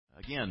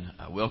again,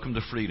 welcome to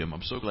Freedom.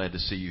 I'm so glad to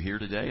see you here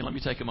today. Let me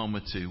take a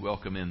moment to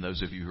welcome in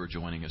those of you who are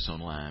joining us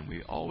online.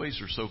 We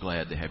always are so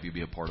glad to have you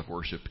be a part of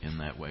worship in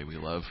that way. We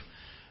love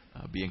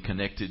being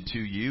connected to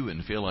you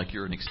and feel like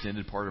you're an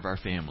extended part of our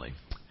family.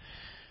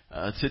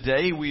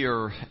 Today we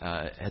are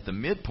at the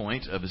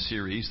midpoint of a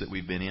series that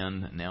we've been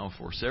in now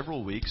for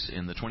several weeks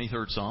in the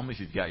 23rd Psalm. If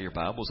you've got your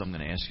Bibles, I'm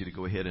going to ask you to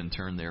go ahead and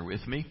turn there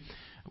with me.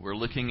 We're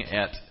looking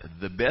at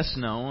the best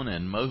known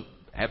and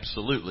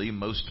absolutely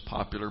most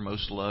popular,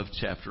 most loved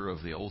chapter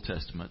of the Old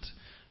Testament,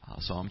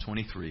 Psalm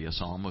 23, a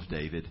Psalm of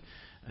David.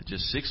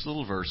 Just 6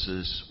 little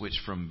verses which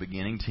from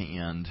beginning to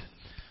end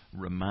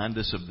remind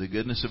us of the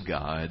goodness of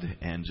God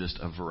and just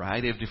a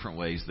variety of different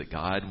ways that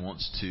God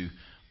wants to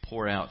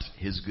pour out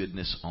His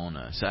goodness on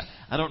us.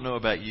 I don't know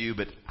about you,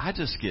 but I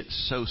just get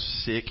so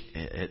sick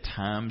at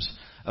times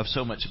of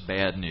so much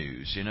bad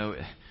news, you know.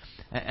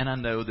 And I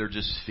know they're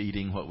just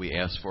feeding what we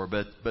ask for,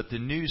 but the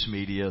news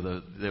media,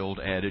 the old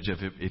adage of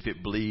if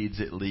it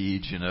bleeds, it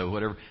leads, you know,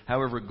 whatever,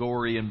 however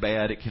gory and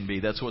bad it can be,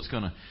 that's what's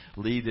going to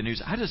lead the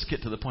news. I just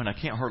get to the point I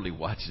can't hardly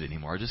watch it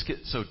anymore. I just get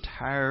so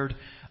tired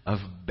of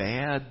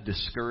bad,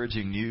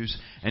 discouraging news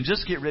and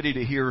just get ready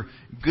to hear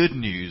good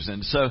news.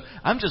 And so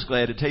I'm just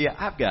glad to tell you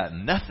I've got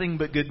nothing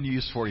but good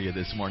news for you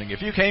this morning.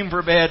 If you came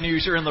for bad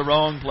news, you're in the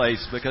wrong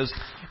place, because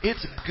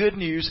it's good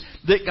news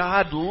that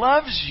God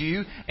loves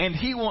you and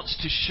He wants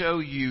to show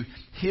you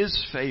His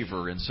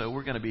favor. And so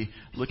we're going to be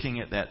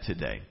looking at that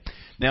today.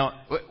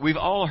 Now, we've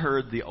all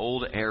heard the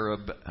old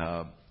Arab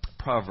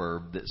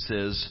proverb that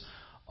says,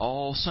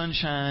 all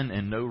sunshine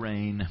and no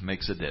rain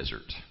makes a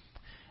desert.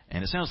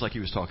 And it sounds like he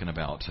was talking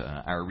about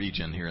our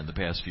region here in the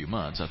past few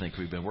months. I think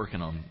we've been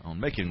working on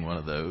making one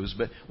of those.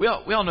 But we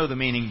all know the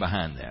meaning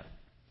behind that.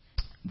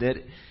 That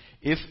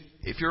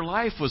if your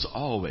life was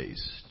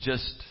always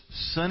just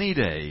sunny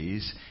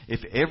days, if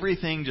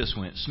everything just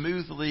went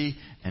smoothly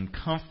and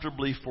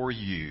comfortably for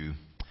you,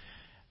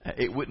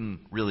 it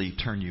wouldn't really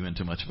turn you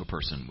into much of a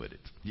person, would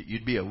it?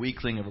 You'd be a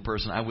weakling of a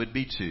person. I would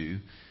be too.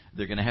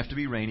 They're going to have to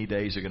be rainy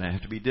days. They're going to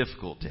have to be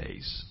difficult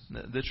days.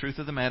 The truth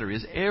of the matter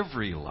is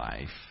every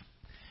life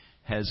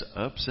has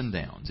ups and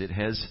downs. It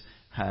has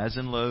highs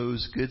and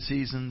lows, good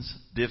seasons,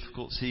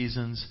 difficult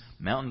seasons,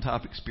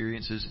 mountaintop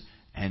experiences,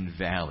 and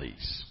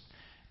valleys.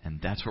 And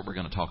that's what we're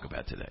going to talk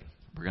about today.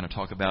 We're going to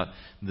talk about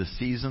the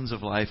seasons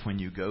of life when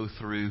you go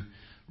through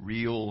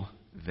real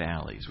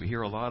valleys. We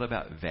hear a lot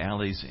about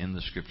valleys in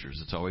the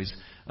Scriptures. It's always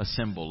a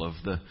symbol of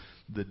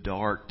the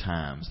dark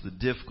times, the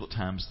difficult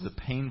times, the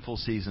painful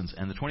seasons.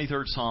 And the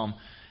 23rd Psalm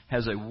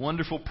has a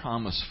wonderful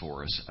promise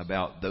for us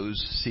about those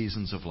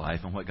seasons of life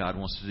and what God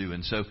wants to do.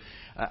 And so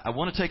I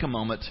want to take a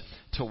moment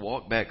to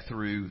walk back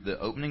through the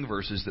opening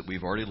verses that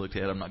we've already looked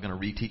at. I'm not going to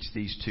reteach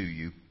these to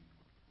you.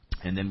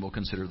 And then we'll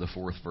consider the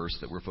 4th verse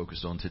that we're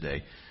focused on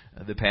today.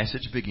 The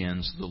passage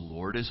begins, "The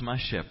Lord is my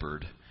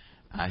shepherd,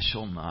 I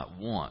shall not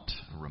want."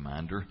 A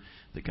reminder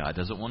that God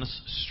doesn't want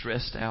us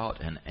stressed out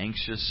and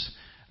anxious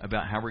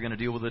about how we're going to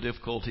deal with the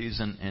difficulties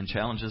and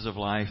challenges of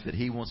life, that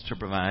He wants to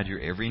provide your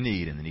every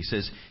need. And then He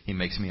says, He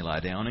makes me lie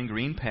down in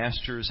green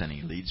pastures and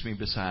He leads me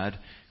beside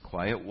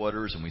quiet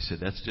waters. And we said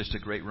that's just a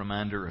great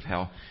reminder of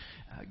how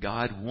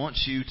God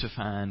wants you to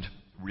find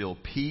real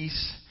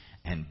peace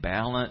and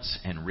balance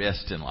and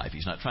rest in life.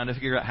 He's not trying to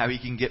figure out how He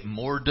can get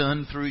more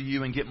done through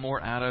you and get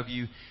more out of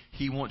you.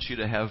 He wants you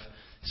to have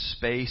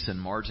space and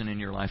margin in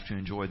your life to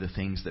enjoy the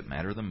things that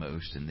matter the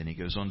most. And then He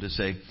goes on to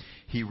say,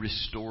 He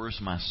restores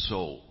my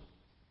soul.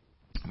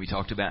 We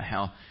talked about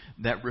how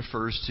that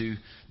refers to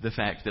the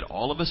fact that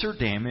all of us are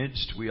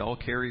damaged. We all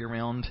carry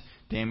around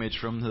damage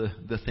from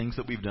the things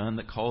that we've done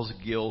that cause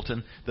guilt,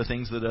 and the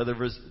things that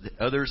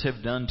others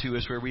have done to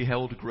us where we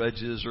held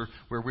grudges or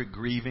where we're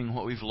grieving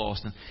what we've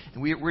lost.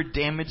 And we're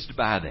damaged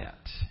by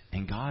that.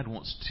 And God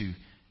wants to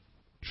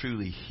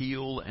truly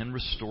heal and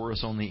restore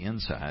us on the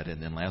inside.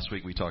 And then last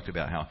week we talked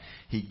about how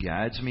He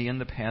guides me in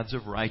the paths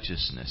of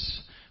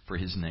righteousness for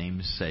His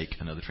name's sake.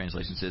 Another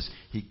translation says,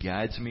 He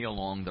guides me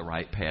along the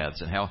right paths.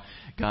 And how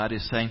God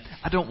is saying,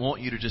 I don't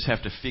want you to just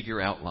have to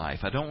figure out life.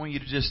 I don't want you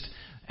to just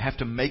have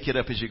to make it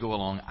up as you go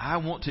along. I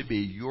want to be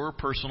your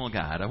personal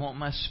guide. I want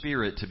my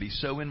Spirit to be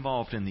so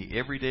involved in the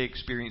everyday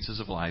experiences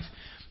of life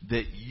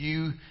that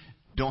you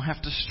don't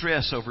have to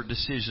stress over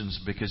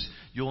decisions, because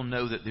you'll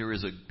know that there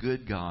is a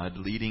good God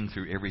leading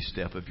through every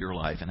step of your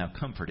life, and how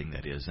comforting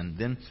that is. And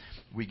then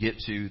we get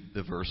to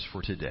the verse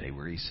for today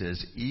where He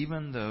says,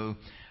 even though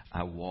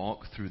I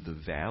walk through the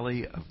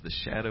valley of the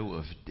shadow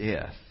of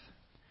death,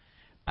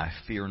 I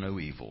fear no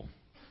evil,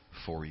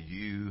 for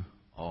you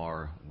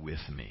are with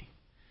me.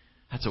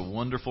 That's a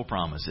wonderful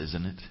promise,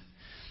 isn't it?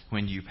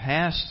 When you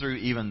pass through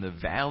even the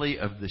valley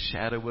of the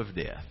shadow of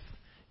death,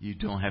 you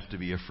don't have to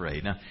be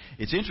afraid. Now,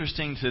 it's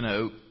interesting to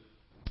know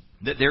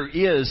that there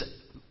is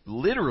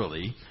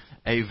literally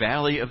a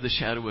valley of the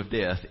shadow of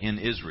death in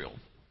Israel.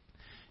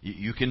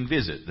 You can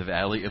visit the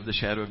valley of the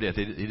shadow of death.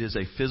 It is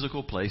a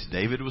physical place.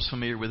 David was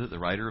familiar with it, the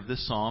writer of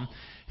this psalm.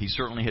 He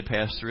certainly had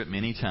passed through it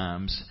many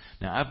times.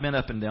 Now, I've been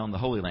up and down the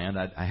Holy Land.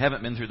 I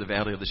haven't been through the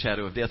valley of the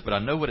shadow of death, but I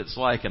know what it's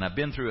like, and I've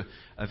been through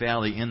a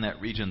valley in that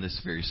region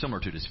that's very similar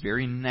to it. It's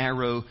very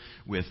narrow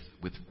with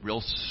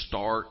real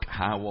stark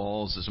high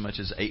walls, as much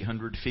as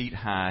 800 feet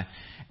high,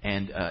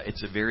 and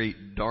it's a very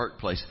dark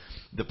place.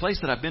 The place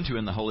that I've been to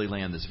in the Holy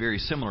Land that's very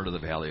similar to the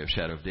valley of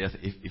shadow of death,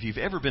 if you've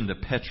ever been to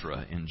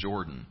Petra in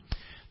Jordan,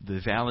 the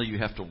valley you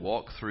have to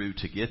walk through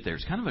to get there,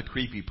 it's kind of a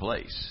creepy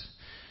place.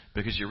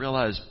 Because you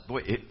realize,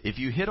 boy, if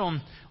you hit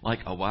on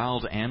like a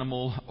wild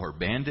animal or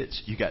bandits,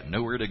 you got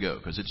nowhere to go.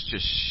 Because it's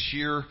just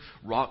sheer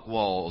rock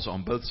walls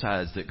on both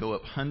sides that go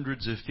up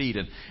hundreds of feet.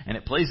 And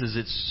at places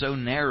it's so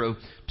narrow,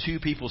 two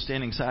people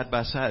standing side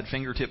by side,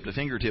 fingertip to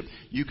fingertip,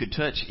 you could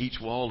touch each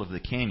wall of the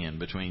canyon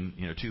between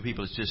two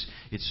people.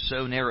 It's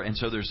so narrow. And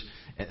so there's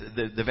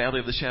the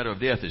valley of the shadow of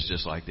death is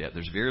just like that.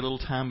 There's very little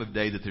time of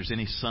day that there's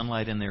any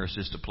sunlight in there. It's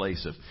just a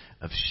place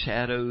of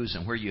shadows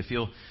and where you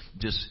feel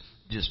just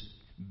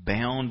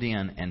bound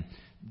in. And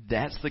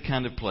that's the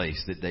kind of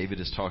place that David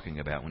is talking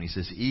about when he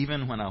says,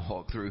 even when I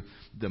walk through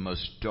the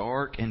most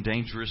dark and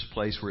dangerous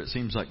place where it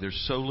seems like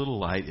there's so little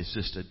light, it's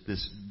just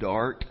this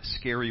dark,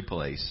 scary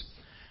place,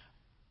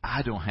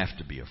 I don't have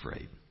to be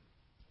afraid.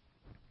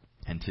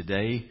 And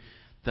today,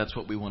 that's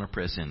what we want to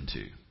press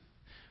into.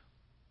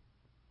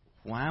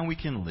 Why we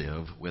can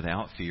live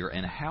without fear,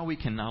 and how we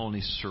can not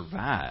only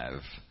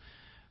survive,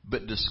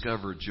 but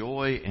discover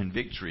joy and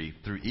victory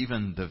through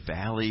even the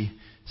valley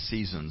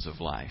seasons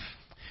of life.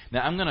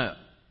 Now, I'm going to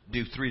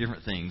do three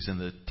different things in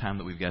the time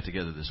that we've got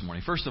together this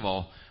morning. First of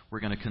all,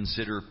 we're going to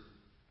consider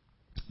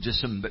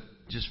just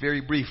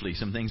very briefly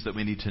some things that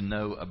we need to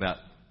know about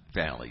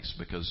valleys,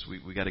 because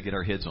we got to get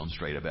our heads on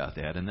straight about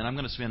that. And then I'm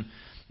going to spend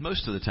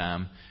most of the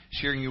time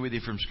sharing with you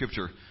from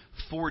Scripture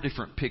 4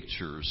 different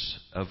pictures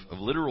of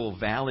literal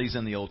valleys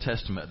in the Old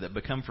Testament that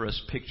become for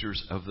us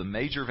pictures of the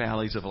major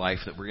valleys of life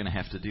that we're going to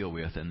have to deal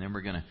with. And then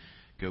we're going to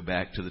go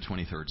back to the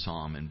 23rd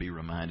Psalm and be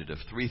reminded of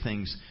 3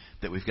 things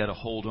that we've got to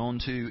hold on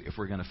to if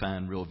we're going to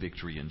find real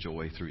victory and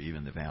joy through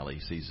even the valley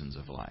seasons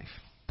of life.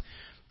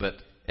 But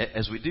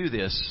as we do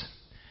this,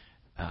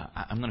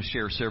 I'm going to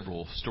share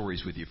several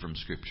stories with you from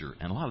Scripture,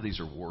 and a lot of these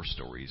are war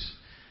stories.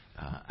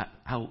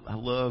 I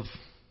love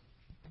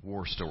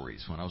war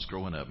stories. When I was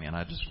growing up, man,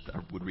 I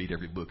would read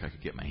every book I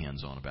could get my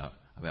hands on about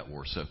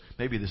war. So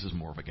maybe this is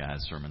more of a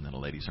guy's sermon than a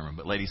lady's sermon.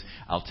 But ladies,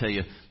 I'll tell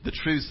you the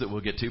truths that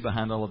we'll get to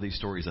behind all of these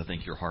stories. I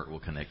think your heart will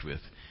connect with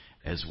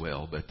as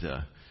well. But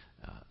a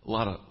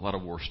lot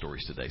of war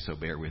stories today, so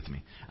bear with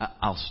me.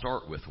 I'll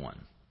start with one.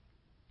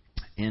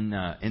 In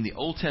the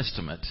Old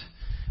Testament,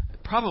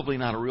 probably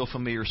not a real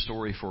familiar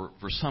story for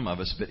some of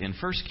us, but in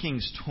 1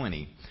 Kings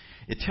 20,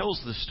 it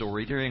tells the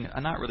story during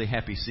a not really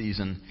happy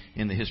season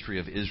in the history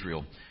of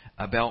Israel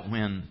about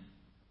when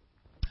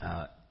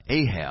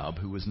Ahab,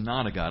 who was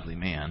not a godly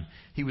man,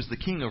 he was the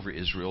king over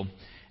Israel,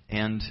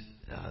 and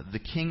the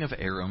king of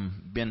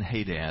Aram,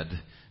 Ben-Hadad,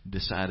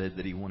 decided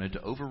that he wanted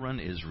to overrun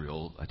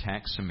Israel,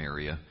 attack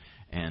Samaria,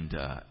 and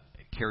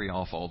carry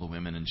off all the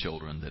women and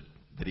children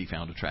that he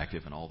found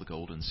attractive and all the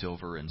gold and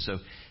silver. And so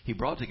he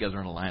brought together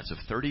an alliance of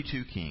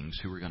 32 kings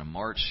who were going to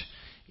march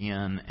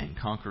in and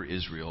conquer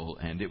Israel.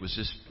 And it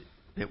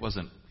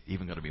wasn't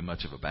even going to be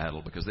much of a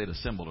battle, because they'd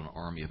assembled an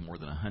army of more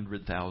than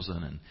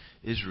 100,000, and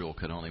Israel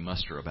could only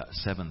muster about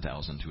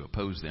 7,000 to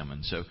oppose them.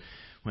 And so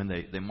when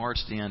they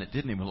marched in, it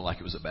didn't even look like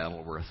it was a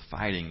battle worth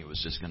fighting. It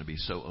was just going to be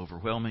so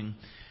overwhelming.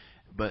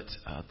 But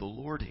the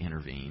Lord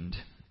intervened,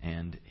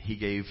 and he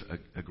gave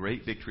a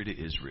great victory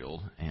to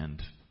Israel,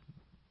 and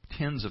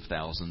tens of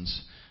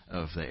thousands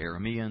of the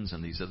Arameans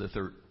and these other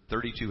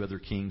 32 other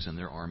kings and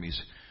their armies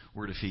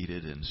were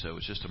defeated. And so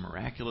it's just a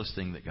miraculous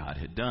thing that God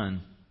had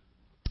done.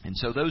 And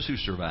so those who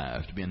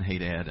survived,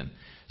 Ben-Hadad and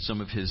some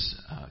of his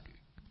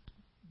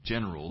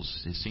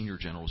generals, his senior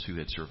generals who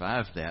had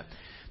survived that,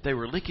 they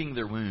were licking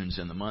their wounds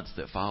in the months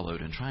that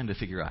followed and trying to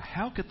figure out,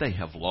 how could they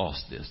have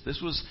lost this?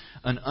 This was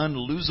an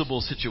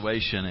unlosable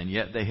situation, and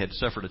yet they had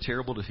suffered a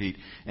terrible defeat.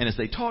 And as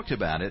they talked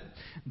about it,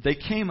 they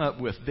came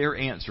up with their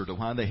answer to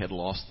why they had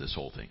lost this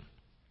whole thing.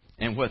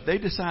 And what they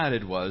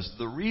decided was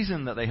the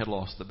reason that they had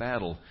lost the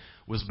battle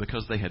was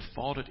because they had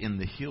fought it in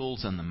the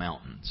hills and the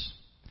mountains.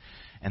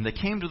 And they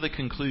came to the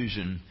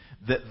conclusion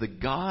that the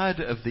God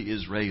of the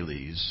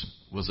Israelis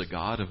was a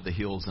God of the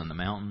hills and the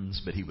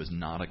mountains, but he was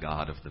not a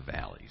God of the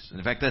valleys. And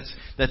in fact,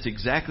 that's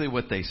exactly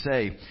what they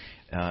say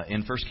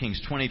in 1 Kings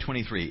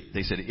 20:23.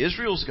 They said,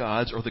 Israel's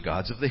gods are the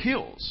gods of the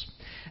hills.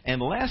 And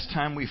last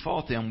time we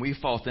fought them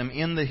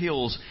in the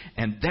hills,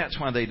 and that's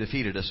why they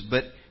defeated us.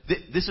 But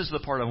this is the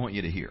part I want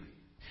you to hear.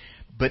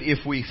 But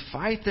if we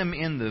fight them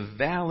in the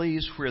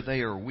valleys where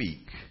they are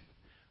weak,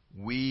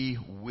 we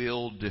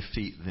will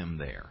defeat them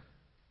there.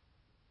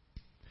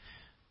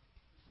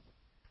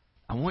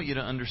 I want you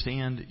to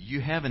understand,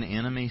 you have an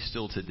enemy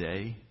still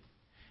today,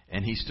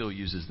 and he still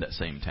uses that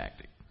same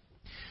tactic.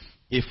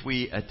 If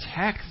we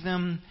attack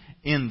them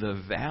in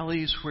the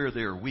valleys where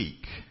they're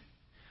weak,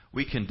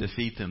 we can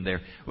defeat them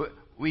there.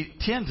 we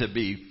tend to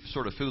be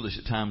sort of foolish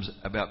at times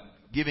about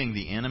giving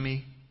the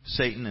enemy,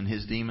 Satan and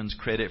his demons,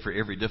 credit for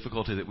every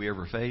difficulty that we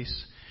ever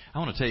face. I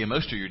want to tell you,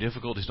 most of your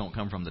difficulties don't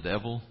come from the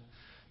devil.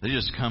 They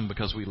just come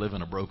because we live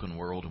in a broken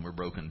world and we're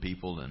broken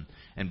people,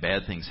 and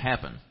bad things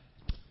happen.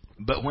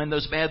 But when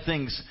those bad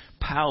things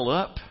pile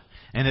up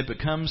and it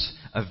becomes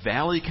a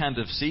valley kind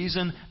of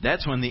season,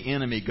 that's when the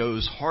enemy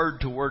goes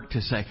hard to work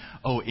to say,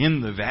 oh,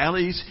 in the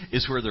valleys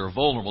is where they're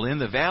vulnerable. In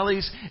the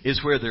valleys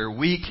is where they're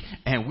weak,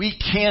 and we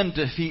can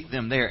defeat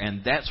them there.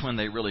 And that's when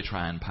they really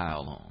try and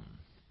pile on.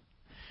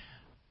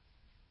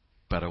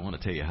 But I want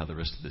to tell you how the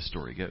rest of this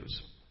story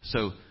goes.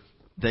 So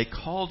they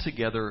called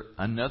together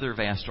another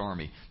vast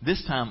army,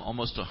 this time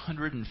almost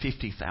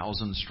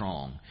 150,000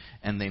 strong.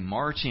 And they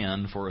march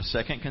in for a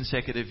second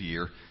consecutive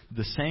year.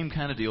 The same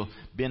kind of deal.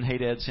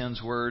 Ben-Hadad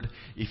sends word,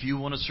 if you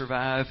want to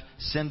survive,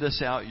 send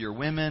us out your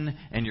women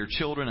and your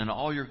children and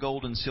all your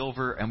gold and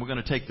silver, and we're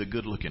going to take the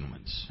good-looking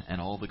ones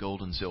and all the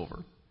gold and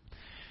silver.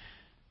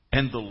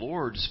 And the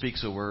Lord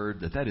speaks a word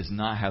that is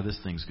not how this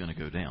thing's going to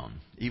go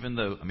down. Even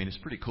though, I mean, it's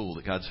pretty cool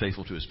that God's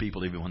faithful to his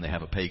people even when they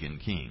have a pagan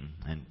king.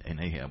 And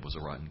Ahab was a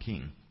rotten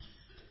king.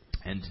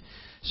 And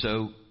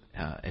so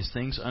as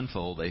things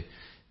unfold,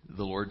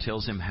 the Lord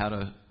tells him how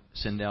to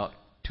send out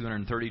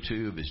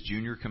 232 of his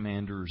junior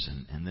commanders,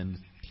 and then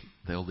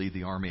they'll lead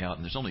the army out.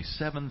 And there's only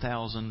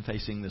 7,000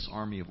 facing this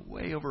army of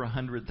way over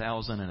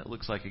 100,000. And it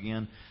looks like,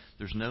 again,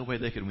 there's no way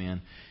they could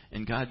win.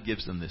 And God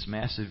gives them this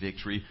massive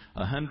victory.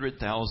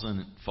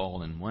 100,000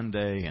 fall in one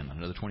day, and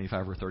another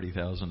 25 or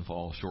 30,000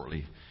 fall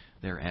shortly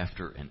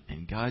thereafter.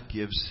 And God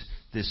gives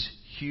this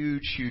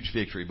huge, huge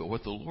victory. But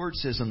what the Lord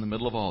says in the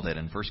middle of all that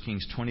in 1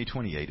 Kings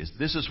 20:28 is,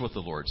 this is what the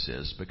Lord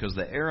says, because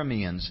the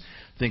Arameans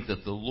think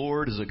that the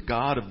Lord is a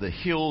God of the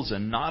hills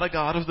and not a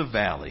God of the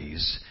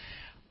valleys.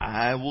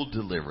 I will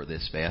deliver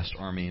this vast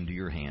army into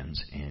your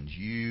hands, and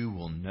you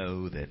will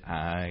know that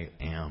I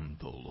am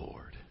the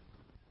Lord.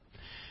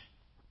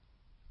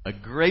 A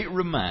great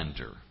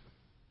reminder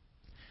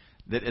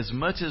that as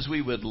much as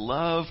we would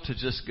love to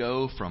just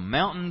go from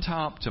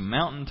mountaintop to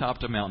mountaintop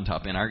to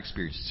mountaintop in our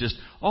experience, just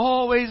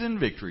always in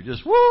victory,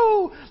 just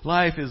woo,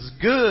 life is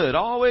good,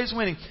 always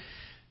winning.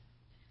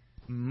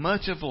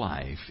 Much of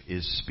life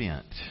is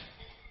spent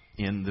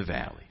in the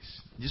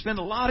valleys. You spend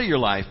a lot of your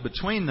life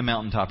between the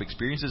mountaintop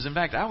experiences. In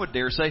fact, I would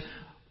dare say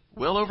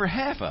well over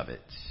half of it.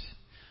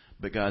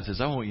 But God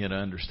says, I want you to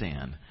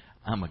understand,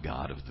 I'm a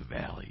God of the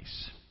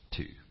valleys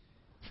too.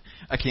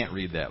 I can't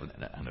read that.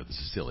 I know this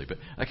is silly, but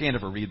I can't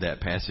ever read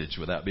that passage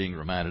without being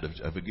reminded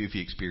of a goofy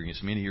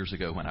experience many years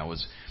ago when I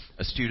was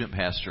a student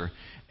pastor,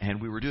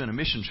 and we were doing a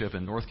mission trip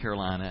in North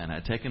Carolina, and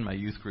I'd taken my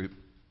youth group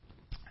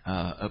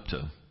up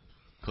to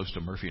close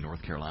to Murphy,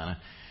 North Carolina,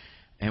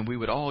 and we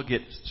would all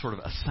get sort of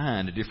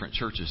assigned to different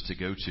churches to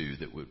go to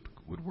that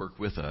would work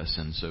with us,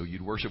 and so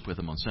you'd worship with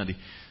them on Sunday.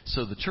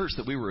 So the church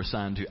that we were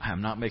assigned to,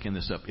 I'm not making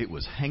this up, it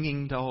was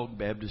Hanging Dog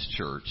Baptist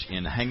Church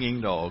in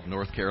Hanging Dog,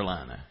 North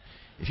Carolina.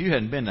 If you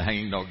hadn't been to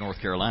Hanging Dog, North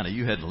Carolina,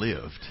 you hadn't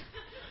lived.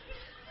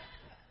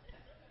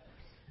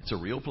 It's a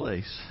real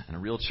place and a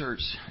real church,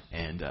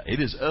 and it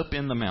is up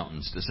in the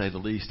mountains, to say the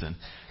least. And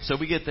so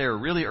we get there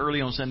really early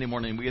on Sunday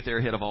morning. We get there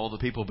ahead of all the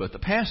people, but the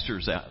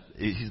pastor's out.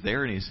 He's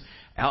there, and he's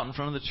out in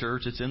front of the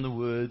church. It's in the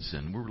woods,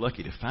 and we're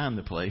lucky to find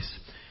the place.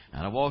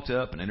 And I walked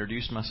up and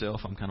introduced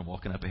myself. I'm kind of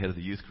walking up ahead of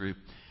the youth group,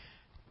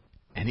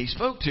 and he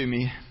spoke to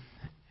me.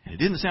 And it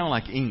didn't sound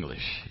like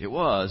English. It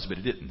was, but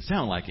it didn't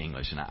sound like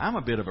English. And I'm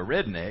a bit of a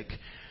redneck,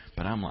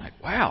 but I'm like,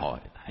 wow,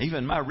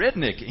 even my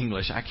redneck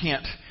English, I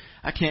can't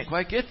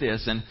quite get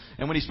this. And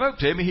when he spoke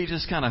to me, he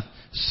just kind of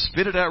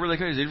spit it out really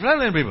crazy. People.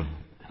 And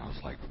I was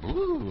like,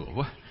 ooh,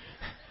 what?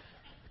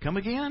 Come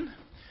again?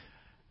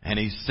 And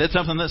he said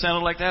something that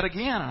sounded like that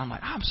again. And I'm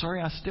like, I'm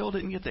sorry, I still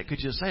didn't get that. Could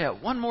you say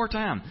it one more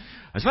time?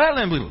 I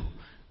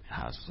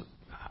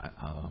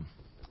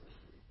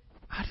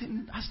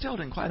still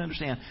didn't quite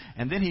understand.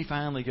 And then he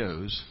finally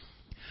goes,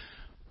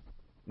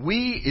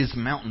 we is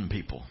mountain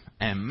people,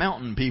 and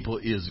mountain people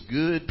is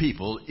good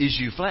people. Is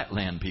you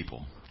flatland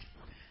people?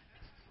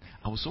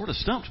 I was sort of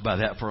stumped by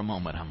that for a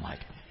moment. I'm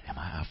like, am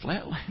I a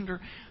flatlander?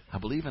 I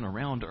believe in a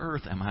round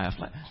earth. Am I a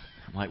flat?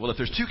 I'm like, well, if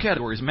there's two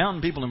categories,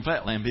 mountain people and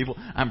flatland people,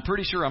 I'm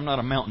pretty sure I'm not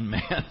a mountain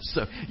man.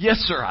 So, yes,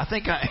 sir, I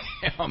think I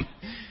am.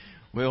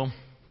 Well,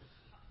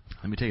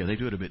 let me tell you, they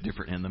do it a bit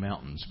different in the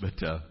mountains, but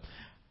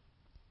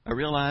I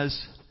realize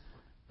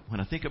when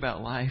I think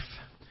about life,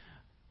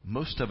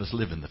 most of us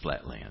live in the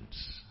flatlands.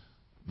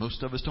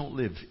 Most of us don't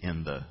live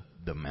in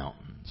the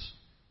mountains.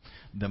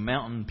 The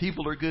mountain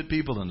people are good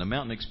people, and the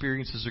mountain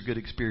experiences are good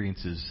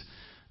experiences.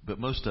 But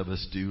most of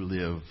us do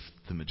live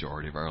the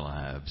majority of our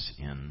lives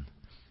in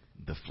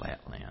the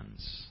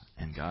flatlands.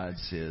 And God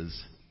says,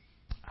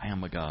 I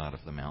am a God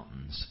of the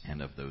mountains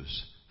and of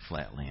those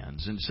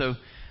flatlands. And so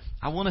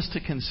I want us to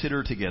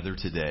consider together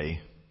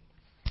today,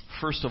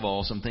 first of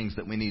all, some things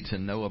that we need to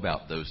know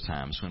about those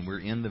times when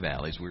we're in the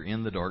valleys, we're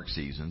in the dark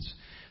seasons.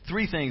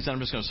 3 things, and I'm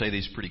just going to say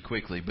these pretty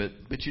quickly,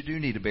 but you do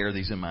need to bear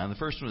these in mind. The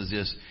first one is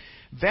this: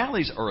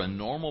 Valleys are a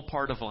normal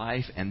part of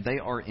life, and they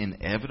are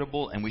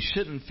inevitable, and we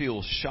shouldn't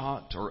feel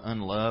shocked or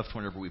unloved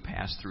whenever we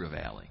pass through a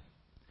valley.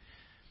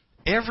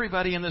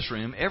 Everybody in this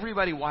room,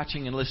 everybody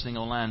watching and listening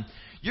online,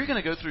 you're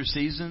going to go through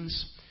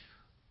seasons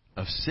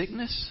of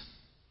sickness.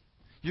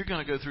 You're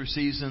going to go through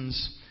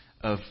seasons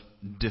of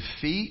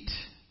defeat,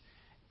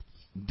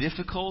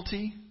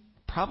 difficulty,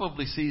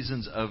 probably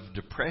seasons of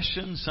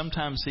depression,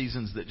 sometimes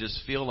seasons that just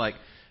feel like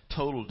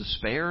total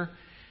despair.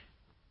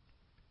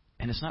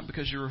 And it's not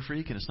because you're a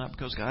freak, and it's not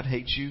because God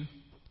hates you.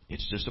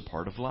 It's just a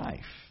part of life.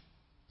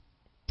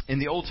 In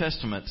the Old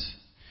Testament,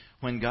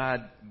 when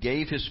God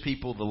gave His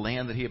people the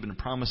land that He had been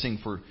promising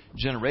for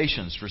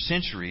generations, for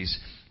centuries,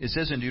 it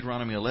says in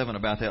Deuteronomy 11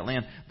 about that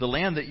land, the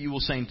land that you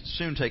will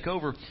soon take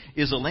over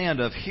is a land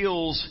of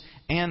hills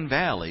and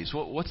valleys.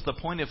 What's the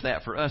point of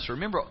that for us?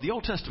 Remember, the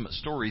Old Testament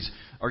stories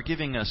are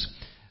giving us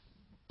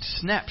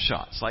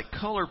snapshots, like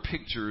color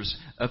pictures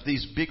of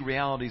these big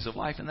realities of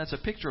life. And that's a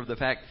picture of the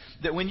fact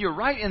that when you're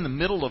right in the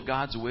middle of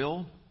God's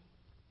will,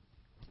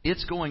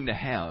 it's going to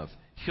have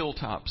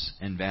hilltops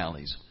and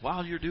valleys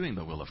while you're doing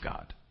the will of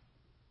God.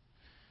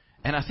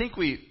 And I think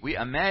we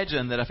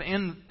imagine that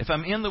if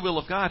I'm in the will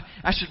of God,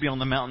 I should be on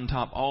the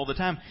mountaintop all the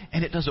time.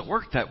 And it doesn't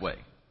work that way.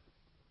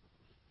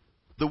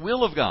 The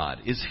will of God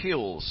is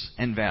hills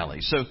and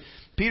valleys. So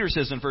Peter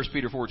says in 1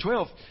 Peter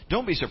 4:12,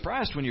 don't be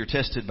surprised when you're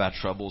tested by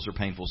troubles or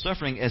painful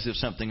suffering as if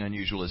something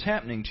unusual is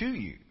happening to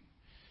you.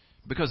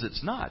 Because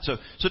it's not. So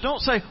don't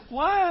say,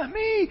 why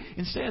me?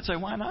 Instead say,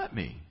 why not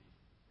me?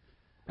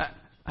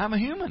 I'm a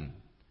human.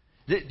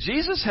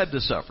 Jesus had to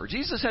suffer.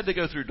 Jesus had to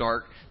go through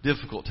dark,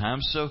 difficult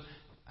times. So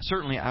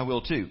certainly I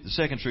will too. The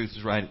second truth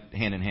is right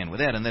hand in hand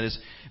with that. And that is,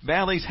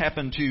 valleys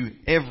happen to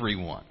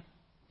everyone.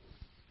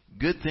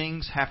 Good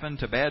things happen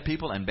to bad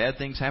people, and bad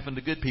things happen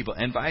to good people,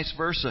 and vice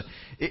versa.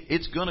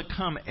 It's going to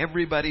come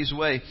everybody's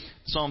way.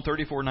 Psalm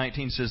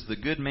 34:19 says, the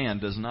good man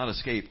does not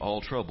escape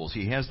all troubles.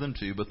 He has them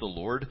too, but the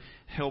Lord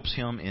helps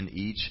him in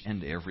each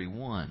and every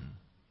one.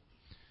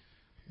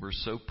 We're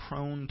so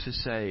prone to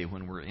say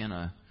when we're in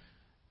a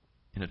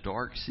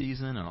dark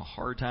season and a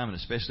hard time, and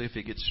especially if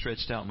it gets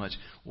stretched out much,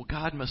 well,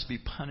 God must be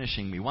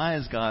punishing me. Why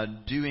is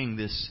God doing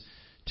this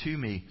to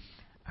me?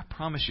 I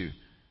promise you,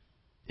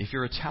 if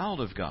you're a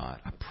child of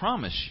God, I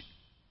promise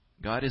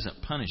you, God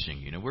isn't punishing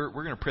you. We're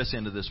going to press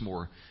into this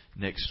more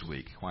next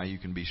week, why you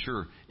can be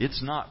sure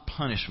it's not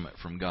punishment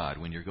from God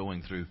when you're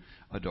going through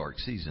a dark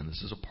season.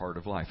 This is a part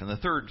of life. And the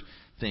third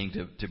thing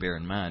to bear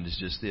in mind is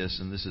just this,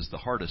 and this is the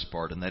hardest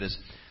part, and that is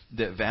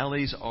that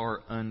valleys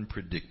are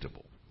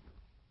unpredictable.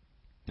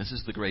 This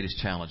is the greatest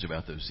challenge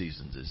about those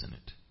seasons, isn't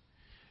it?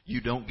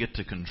 You don't get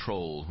to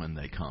control when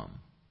they come.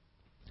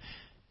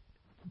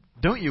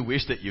 Don't you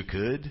wish that you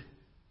could?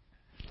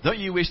 Don't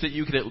you wish that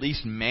you could at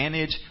least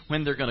manage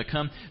when they're going to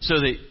come so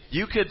that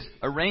you could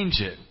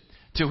arrange it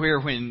to where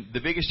when the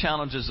biggest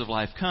challenges of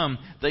life come,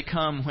 they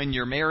come when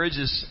your marriage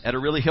is at a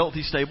really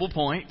healthy, stable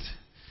point,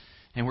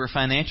 and where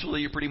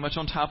financially you're pretty much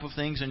on top of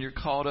things and you're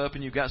caught up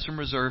and you've got some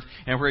reserve,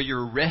 and where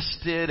you're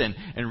rested and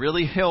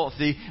really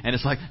healthy, and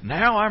it's like,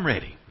 now I'm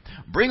ready.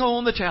 Bring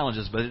on the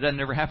challenges, but it doesn't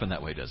ever happen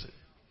that way, does it?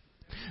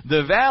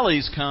 The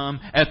valleys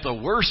come at the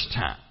worst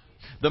time,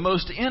 the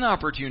most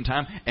inopportune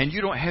time, and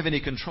you don't have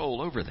any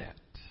control over that.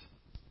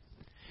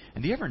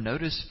 And do you ever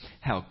notice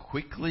how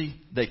quickly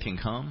they can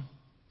come?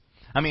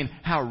 I mean,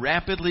 how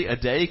rapidly a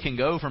day can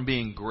go from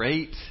being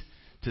great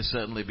to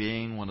suddenly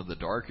being one of the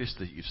darkest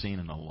that you've seen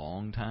in a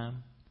long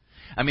time.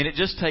 I mean, it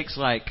just takes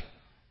like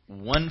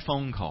one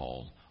phone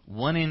call,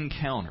 one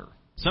encounter,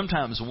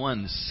 sometimes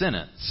one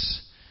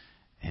sentence,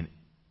 and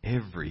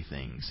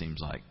everything seems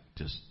like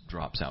just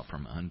drops out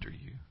from under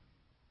you.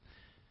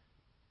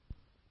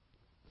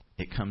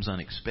 It comes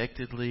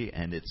unexpectedly,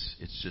 and it's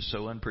just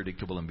so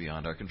unpredictable and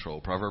beyond our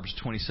control. Proverbs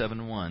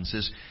 27:1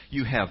 says,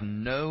 you have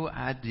no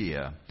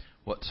idea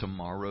what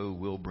tomorrow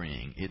will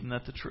bring. Isn't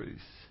that the truth?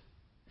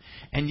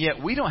 And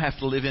yet we don't have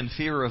to live in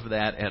fear of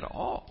that at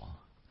all.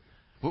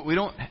 We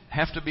don't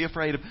have to be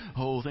afraid of,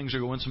 things are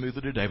going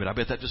smoothly today, but I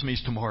bet that just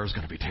means tomorrow's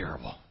going to be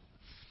terrible.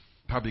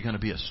 Probably going to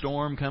be a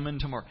storm coming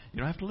tomorrow. You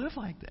don't have to live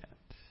like that.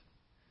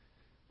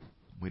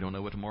 We don't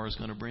know what tomorrow's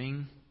going to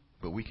bring,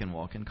 but we can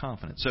walk in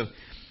confidence. So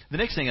the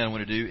next thing I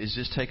want to do is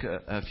just take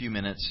a few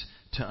minutes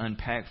to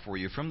unpack for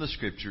you from the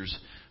Scriptures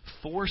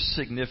 4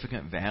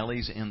 significant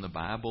valleys in the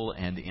Bible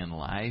and in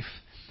life.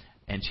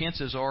 And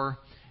chances are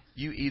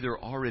you either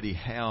already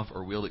have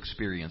or will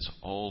experience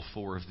all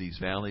 4 of these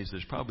valleys.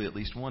 There's probably at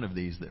least one of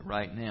these that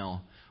right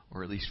now,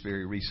 or at least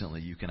very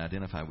recently, you can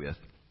identify with.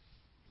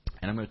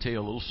 And I'm going to tell you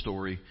a little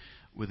story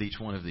with each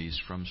one of these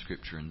from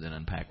Scripture and then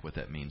unpack what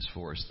that means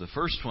for us. The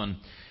first one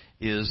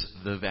is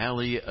the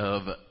Valley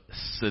of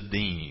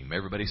Siddim.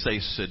 Everybody say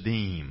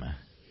Siddim.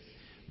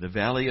 The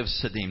Valley of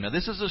Siddim. Now,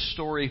 this is a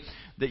story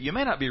that you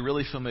may not be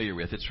really familiar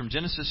with. It's from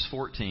Genesis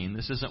 14.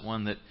 This isn't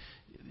one that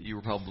you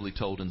were probably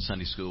told in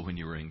Sunday school when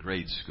you were in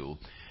grade school.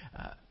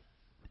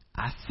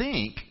 I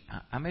think,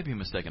 I may be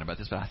mistaken about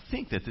this, but I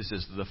think that this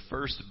is the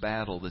first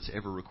battle that's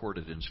ever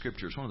recorded in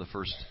Scripture. It's one of the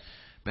first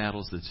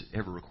battles that's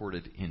ever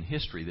recorded in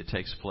history that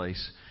takes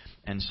place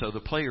And so the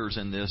players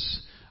in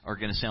this are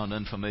going to sound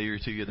unfamiliar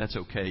to you. That's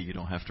okay. You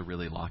don't have to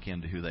really lock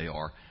into who they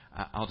are.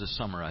 I'll just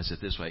summarize it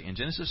this way. In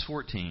Genesis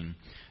 14,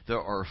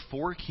 there are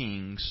 4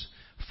 kings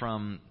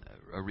from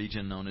a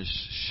region known as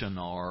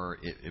Shinar.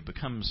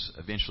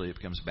 Eventually it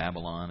becomes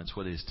Babylon. It's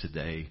what is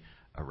today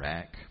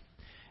Iraq.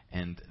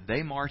 And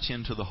they march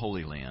into the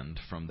Holy Land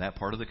from that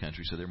part of the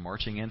country. So they're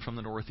marching in from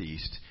the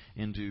northeast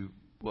into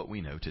what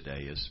we know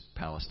today as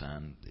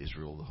Palestine,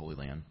 Israel, the Holy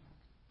Land.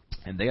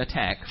 And they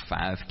attack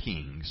 5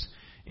 kings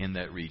in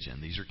that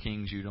region. These are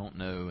kings you don't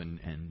know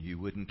and you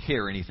wouldn't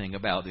care anything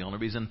about. The only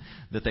reason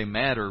that they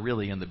matter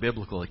really in the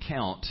biblical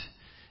account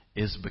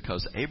is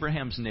because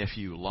Abraham's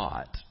nephew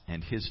Lot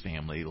and his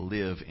family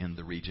live in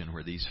the region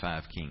where these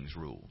 5 kings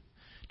rule.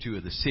 2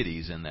 of the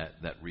cities in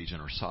that region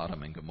are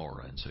Sodom and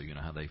Gomorrah, and so you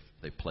know how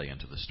they play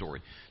into the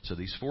story. So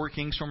these 4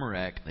 kings from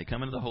Iraq, they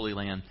come into the Holy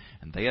Land,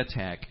 and they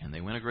attack, and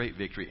they win a great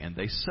victory, and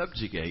they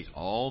subjugate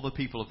all the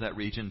people of that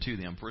region to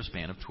them for a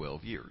span of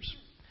 12 years.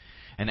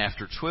 And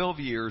after 12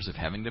 years of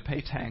having to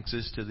pay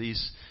taxes to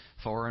these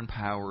foreign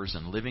powers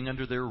and living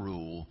under their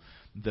rule,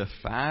 the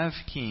 5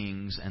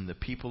 kings and the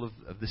people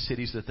of the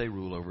cities that they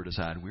rule over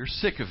decide, we're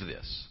sick of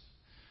this.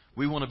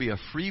 We want to be a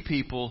free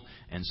people,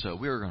 and so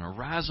we're going to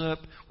rise up.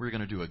 We're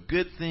going to do a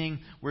good thing.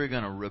 We're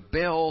going to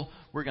rebel.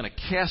 We're going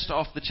to cast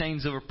off the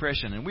chains of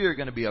oppression, and we are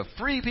going to be a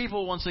free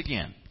people once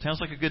again. Sounds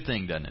like a good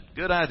thing, doesn't it?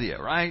 Good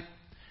idea, right?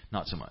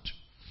 Not so much.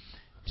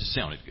 Just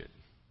sounded good.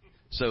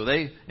 So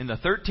in the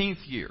 13th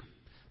year,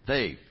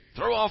 they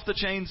throw off the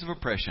chains of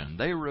oppression.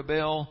 They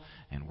rebel,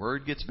 and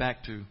word gets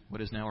back to what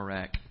is now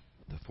Iraq.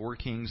 The 4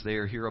 kings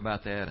there hear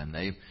about that, and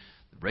they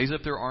raise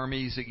up their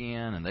armies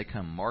again, and they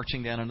come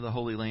marching down into the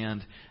Holy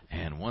Land,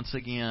 and once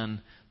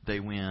again they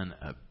win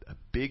a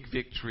big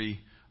victory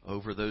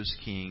over those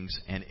kings,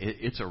 and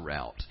it's a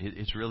rout.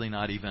 It's really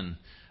not even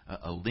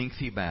a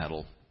lengthy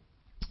battle.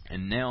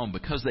 And now,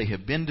 because they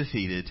have been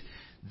defeated,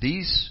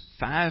 these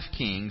 5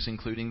 kings,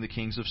 including the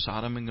kings of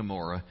Sodom and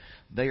Gomorrah,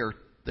 they're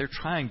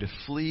trying to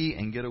flee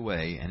and get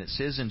away. And it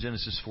says in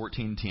Genesis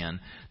 14:10,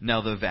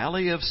 now the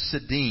valley of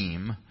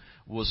Siddim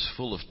was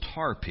full of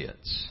tar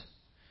pits.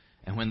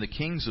 And when the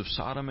kings of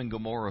Sodom and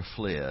Gomorrah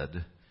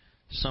fled,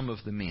 some of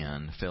the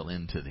men fell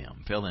into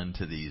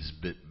these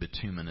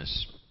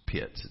bituminous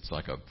pits. It's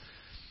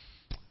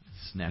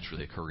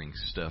naturally occurring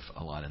stuff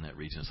a lot in that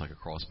region. It's like a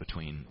cross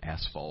between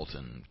asphalt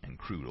and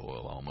crude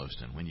oil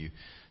almost. And when you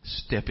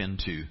step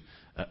into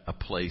a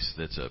place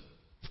that's a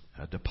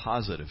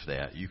deposit of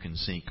that, you can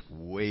sink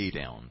way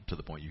down to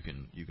the point you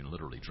can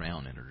literally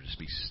drown in it or just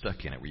be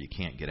stuck in it where you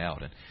can't get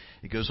out. And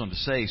it goes on to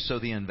say, so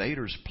the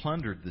invaders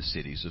plundered the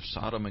cities of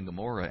Sodom and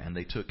Gomorrah, and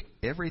they took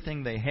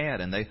everything they had,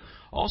 and they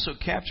also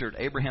captured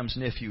Abraham's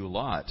nephew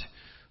Lot,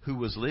 who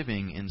was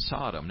living in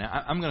Sodom. Now,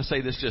 I'm going to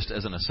say this just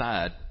as an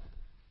aside.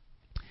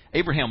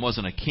 Abraham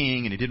wasn't a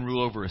king and he didn't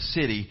rule over a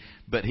city,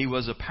 but he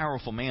was a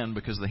powerful man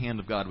because the hand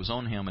of God was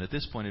on him. And at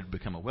this point, he had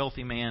become a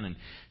wealthy man, and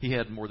he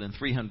had more than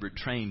 300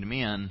 trained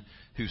men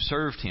who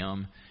served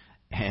him.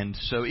 And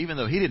so even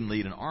though he didn't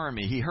lead an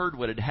army, he heard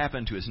what had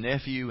happened to his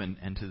nephew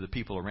and to the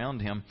people around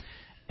him.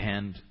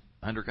 And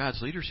under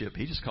God's leadership,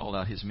 he just called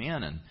out his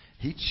men, and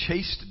he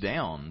chased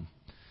down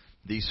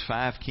these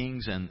 5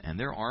 kings and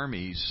their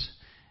armies.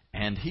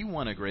 And he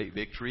won a great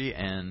victory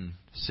and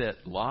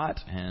set Lot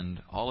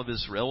and all of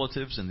his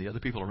relatives and the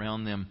other people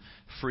around them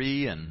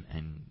free, and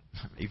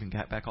even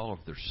got back all of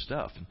their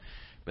stuff.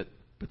 But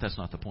that's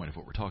not the point of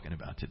what we're talking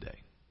about today.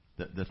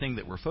 The thing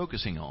that we're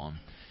focusing on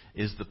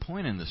is the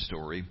point in the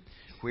story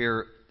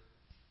where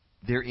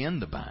they're in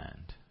the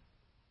bind.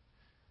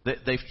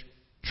 They've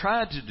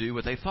tried to do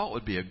what they thought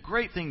would be a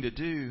great thing to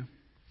do,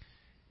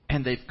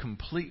 and they've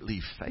completely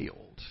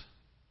failed.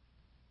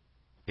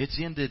 It's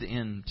ended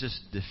in just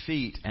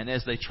defeat. And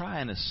as they try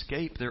and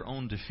escape their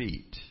own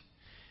defeat,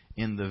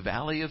 in the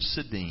valley of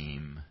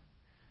Siddim,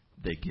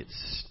 they get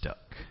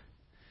stuck.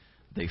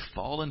 They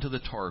fall into the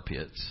tar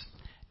pits,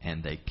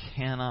 and they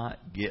cannot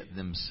get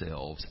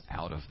themselves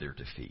out of their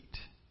defeat.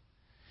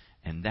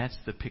 And that's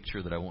the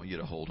picture that I want you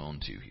to hold on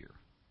to here.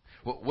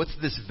 What's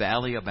this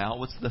valley about?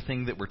 What's the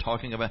thing that we're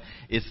talking about?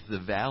 It's the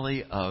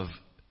valley of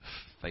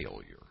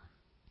failure.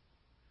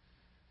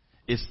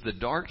 It's the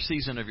dark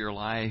season of your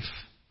life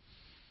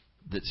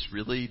that's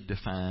really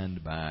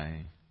defined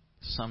by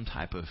some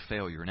type of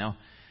failure. Now,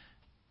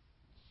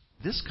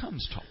 this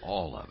comes to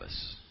all of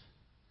us.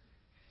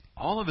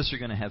 All of us are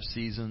going to have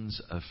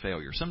seasons of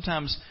failure.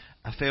 Sometimes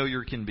a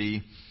failure can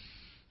be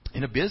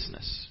in a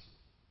business.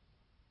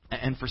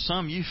 And for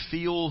some, you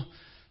feel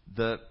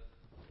the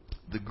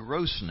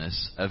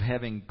grossness of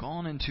having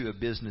gone into a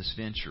business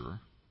venture,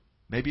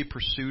 maybe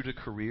pursued a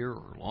career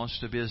or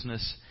launched a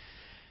business.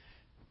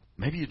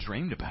 Maybe you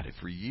dreamed about it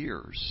for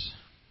years,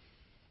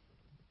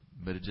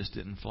 but it just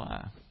didn't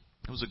fly.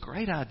 It was a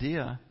great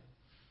idea,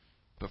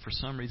 but for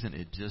some reason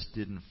it just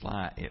didn't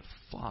fly. It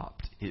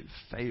flopped. It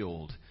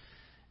failed.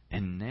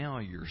 And now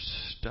you're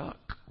stuck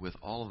with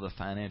all of the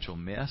financial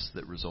mess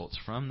that results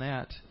from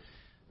that.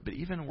 But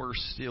even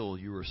worse still,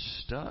 you are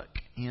stuck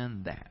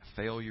in that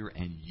failure,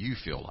 and you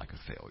feel like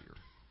a failure.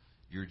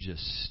 you're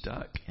just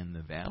stuck in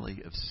the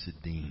valley of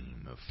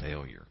Siddim, of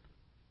failure.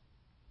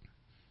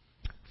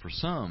 For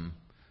some,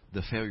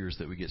 the failures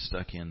that we get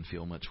stuck in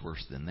feel much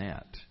worse than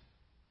that.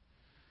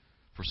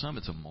 For some,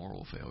 it's a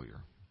moral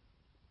failure.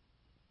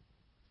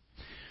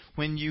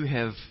 When you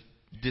have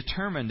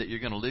determined that you're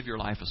going to live your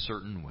life a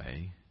certain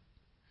way,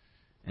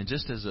 and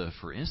just as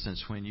for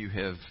instance, when you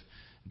have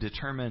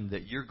determined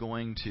that you're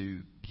going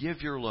to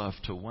give your love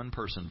to one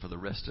person for the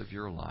rest of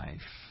your life,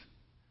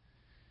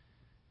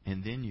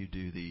 and then you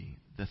do the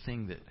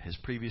thing that has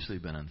previously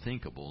been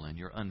unthinkable, and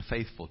you're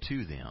unfaithful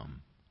to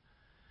them,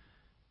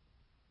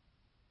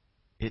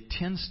 it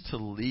tends to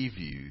leave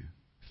you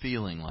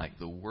feeling like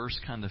the worst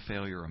kind of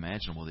failure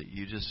imaginable, that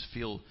you just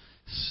feel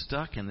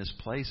stuck in this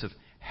place of,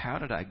 how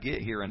did I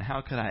get here, and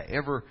how could I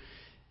ever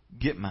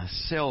get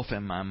myself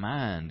and my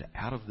mind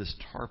out of this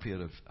tar pit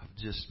of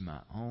just my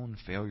own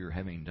failure,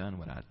 having done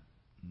what I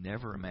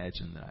never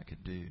imagined that I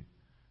could do.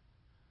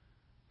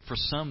 For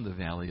some, the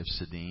valley of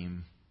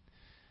Siddim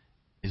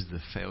is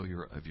the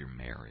failure of your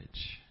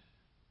marriage.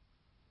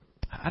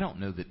 I don't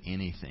know that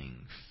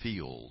anything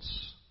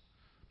feels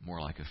more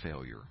like a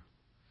failure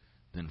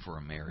than for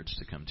a marriage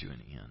to come to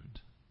an end.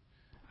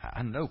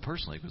 I know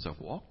personally, because I've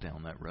walked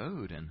down that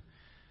road, and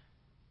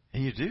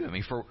you do. I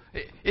mean,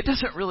 it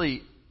doesn't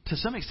really, to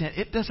some extent,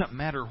 it doesn't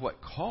matter what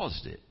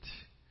caused it.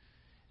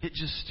 It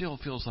just still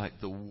feels like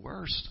the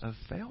worst of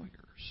failures.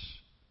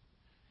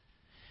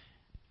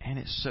 And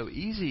it's so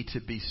easy to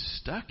be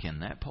stuck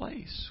in that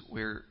place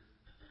where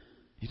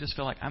you just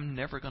feel like, I'm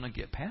never going to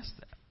get past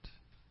that.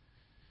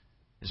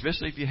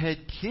 Especially if you had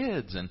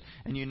kids,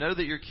 and you know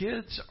that your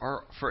kids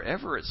are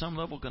forever at some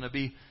level going to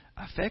be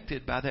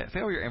affected by that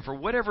failure. And for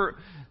whatever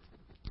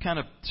kind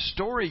of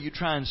story you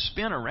try and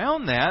spin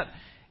around that,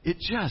 it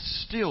just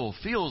still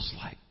feels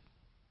like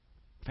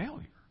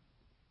failure.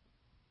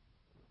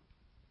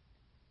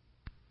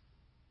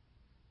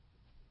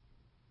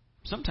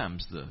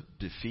 Sometimes the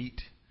defeat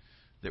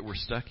that we're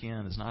stuck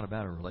in is not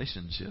about a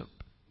relationship.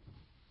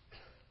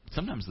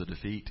 Sometimes the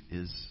defeat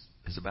is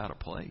about a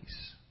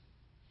place.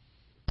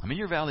 I mean,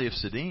 your valley of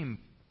Siddim,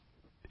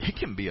 it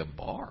can be a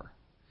bar.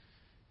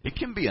 It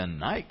can be a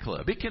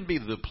nightclub. It can be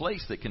the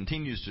place that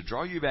continues to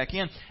draw you back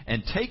in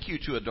and take you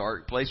to a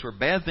dark place where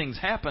bad things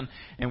happen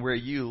and where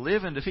you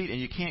live in defeat and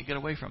you can't get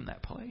away from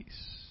that place.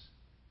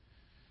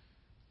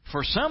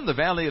 For some, the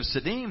valley of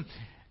Siddim,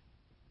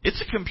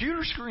 it's a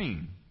computer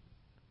screen.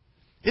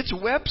 It's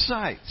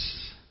websites.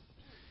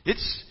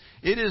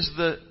 It is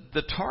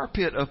the tar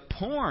pit of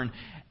porn,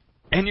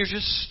 and you're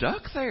just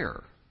stuck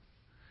there.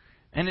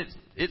 And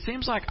it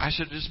seems like I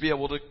should just be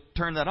able to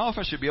turn that off.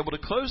 I should be able to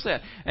close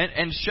that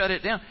and shut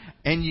it down.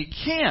 And you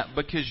can't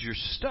because you're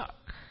stuck.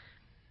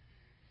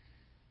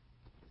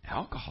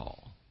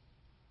 Alcohol.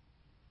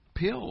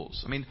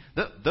 Pills. I mean,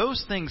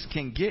 those things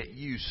can get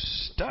you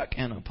stuck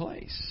in a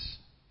place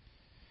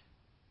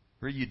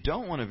where you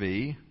don't want to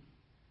be.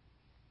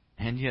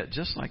 And yet,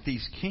 just like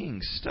these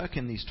kings stuck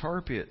in these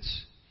tar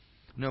pits,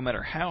 no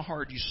matter how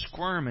hard you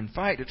squirm and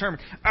fight,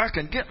 determined, I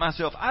can get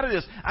myself out of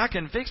this, I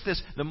can fix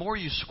this, the more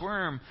you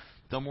squirm,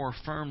 the more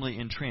firmly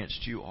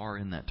entrenched you are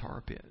in that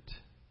tar pit.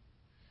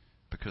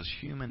 Because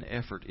human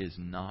effort is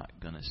not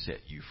going to set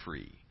you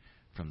free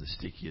from the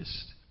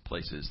stickiest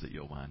places that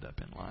you'll wind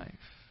up in life.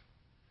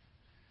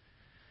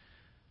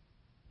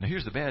 Now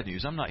here's the bad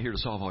news. I'm not here to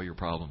solve all your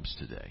problems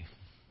today.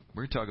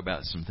 We're going to talk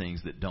about some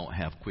things that don't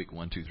have quick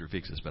 1, 2, 3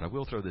 fixes, but I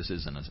will throw this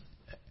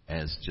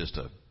as just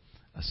a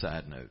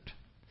side note.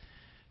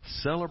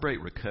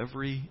 Celebrate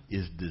Recovery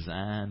is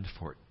designed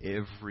for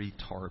every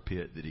tar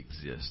pit that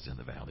exists in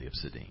the Valley of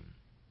Siddim.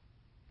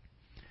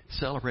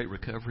 Celebrate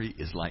Recovery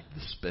is like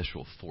the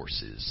special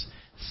forces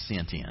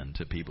sent in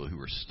to people who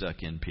are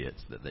stuck in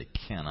pits that they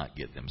cannot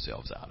get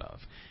themselves out of.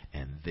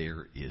 And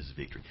there is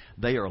victory.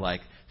 They are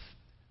like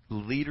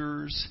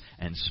leaders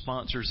and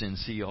sponsors in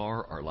CR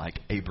are like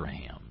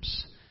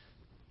Abrahams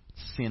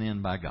sent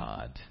in by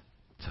God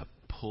to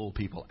pull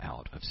people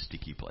out of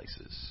sticky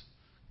places.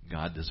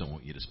 God doesn't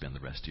want you to spend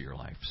the rest of your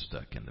life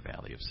stuck in the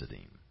Valley of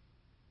Siddim.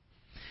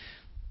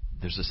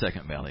 There's a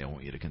second valley I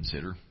want you to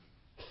consider.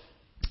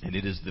 And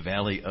it is the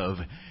Valley of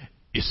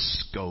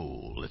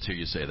Eshcol. Let's hear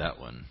you say that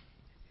one.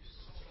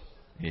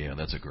 Yeah,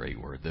 that's a great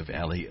word. The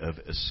Valley of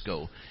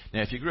Eshcol.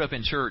 Now, if you grew up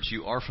in church,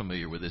 you are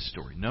familiar with this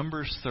story.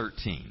 Numbers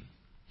 13.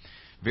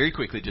 Very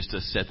quickly, just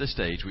to set the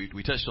stage,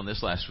 we touched on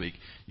this last week.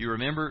 You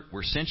remember,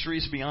 we're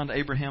centuries beyond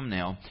Abraham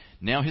now.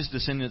 Now his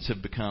descendants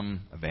have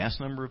become a vast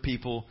number of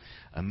people,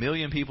 1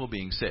 million people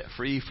being set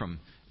free from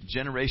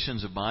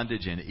generations of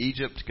bondage in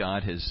Egypt.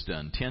 God has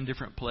done 10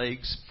 different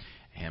plagues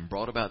and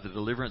brought about the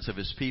deliverance of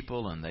his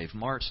people, and they've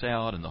marched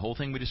out, and the whole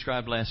thing we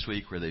described last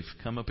week where they've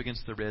come up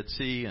against the Red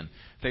Sea, and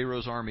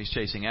Pharaoh's army's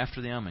chasing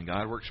after them, and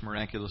God works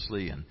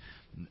miraculously, and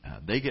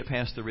they get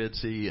past the Red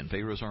Sea, and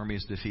Pharaoh's army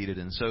is defeated.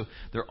 And so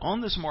they're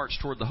on this march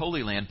toward the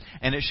Holy Land,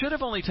 and it should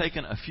have only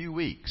taken a few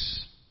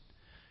weeks.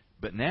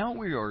 But now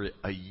we are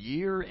a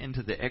year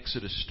into the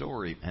Exodus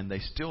story, and they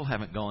still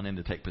haven't gone in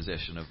to take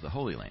possession of the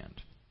Holy Land.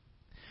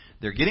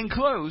 They're getting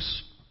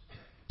close,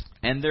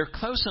 And they're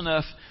close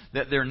enough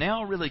that they're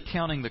now really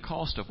counting the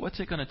cost of what's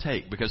it going to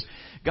take. Because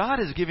God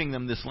is giving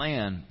them this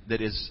land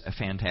that is a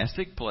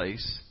fantastic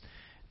place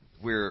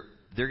where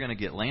they're going to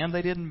get land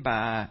they didn't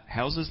buy,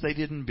 houses they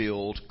didn't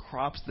build,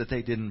 crops that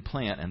they didn't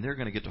plant, and they're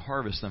going to get to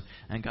harvest them.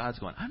 And God's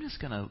going, I'm just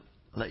going to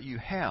let you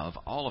have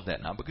all of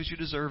that. Not because you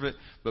deserve it,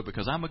 but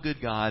because I'm a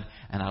good God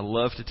and I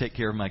love to take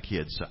care of my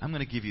kids. So I'm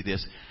going to give you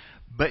this.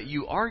 But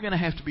you are going to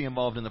have to be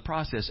involved in the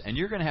process, and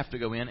you're going to have to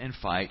go in and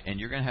fight, and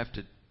you're going to have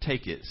to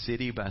take it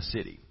city by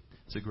city.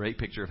 It's a great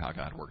picture of how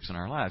God works in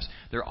our lives.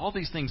 There are all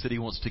these things that He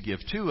wants to give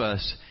to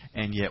us,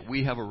 and yet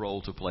we have a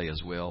role to play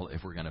as well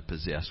if we're going to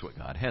possess what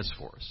God has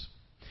for us.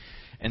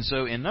 And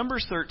so in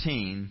Numbers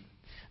 13,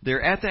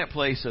 they're at that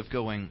place of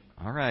going,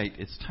 all right,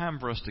 it's time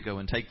for us to go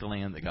and take the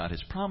land that God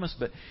has promised,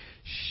 but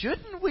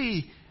shouldn't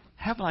we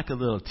have like a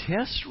little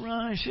test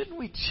run? Shouldn't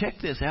we check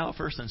this out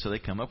first? And so they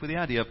come up with the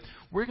idea,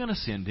 we're going to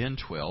send in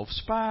 12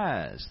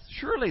 spies.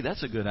 Surely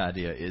that's a good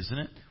idea, isn't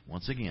it?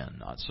 Once again,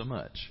 not so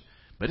much.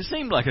 But it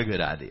seemed like a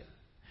good idea.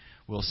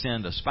 We'll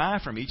send a spy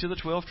from each of the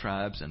 12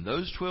 tribes, and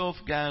those 12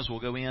 guys will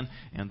go in,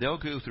 and they'll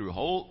go through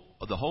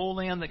the whole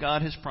land that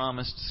God has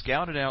promised,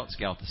 scout it out,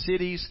 scout the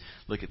cities,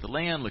 look at the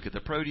land, look at the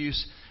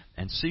produce,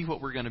 and see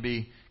what we're going to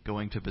be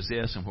going to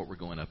possess and what we're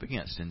going up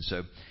against. And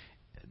so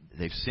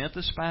they've sent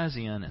the spies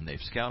in, and they've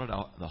scouted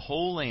out the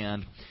whole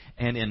land.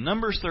 And in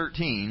Numbers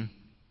 13,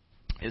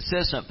 it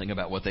says something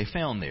about what they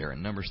found there.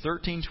 In Numbers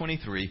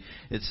 13:23,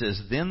 it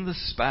says, Then the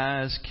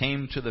spies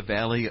came to the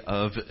valley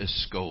of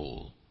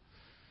Eshcol.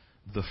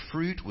 The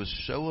fruit was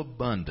so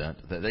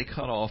abundant that they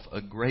cut off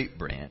a grape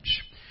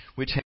branch,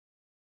 which had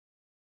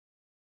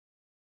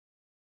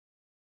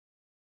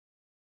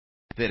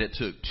that it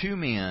took 2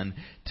 men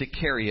to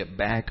carry it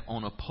back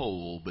on a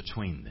pole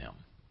between them.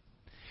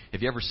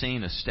 Have you ever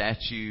seen a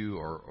statue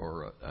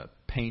or a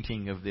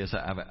painting of this?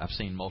 I've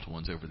seen multiple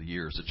ones over the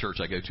years. The church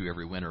I go to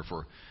every winter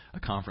for a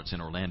conference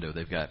in Orlando,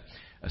 they've got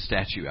a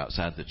statue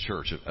outside the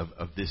church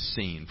of this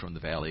scene from the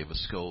Valley of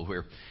Eshcol,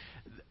 where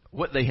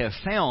what they have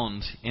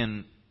found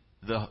in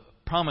the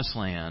Promised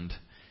Land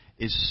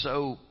is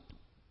so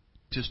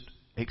just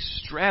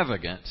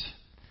extravagant.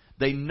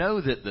 They know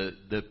that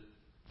the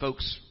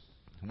folks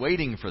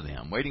waiting for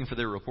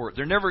their report,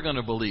 they're never going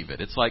to believe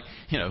it. It's like,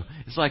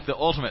 it's like the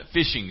ultimate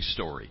fishing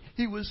story.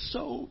 He was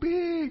so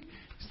big.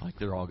 It's like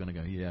they're all going to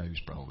go, yeah, he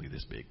was probably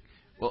this big.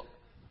 Well,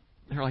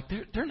 they're like,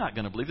 they're not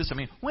going to believe this. I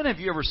mean, when have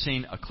you ever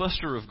seen a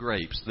cluster of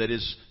grapes that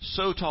is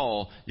so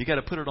tall, you got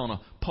to put it on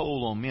a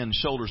pole on men's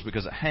shoulders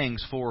because it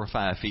hangs 4 or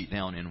 5 feet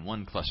down in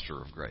one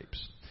cluster of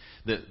grapes?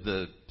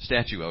 The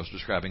statue I was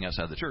describing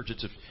outside the church,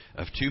 it's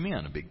of 2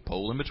 men, a big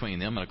pole in between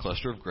them, and a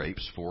cluster of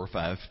grapes 4 or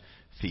 5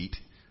 feet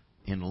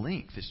in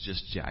length. It's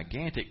just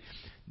gigantic.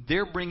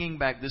 They're bringing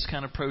back this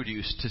kind of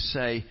produce to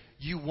say,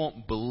 you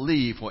won't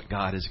believe what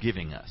God is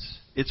giving us.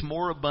 It's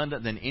more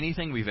abundant than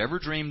anything we've ever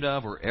dreamed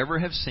of or ever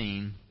have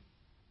seen.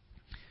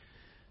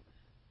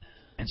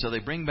 And so they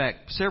bring back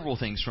several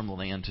things from the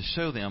land to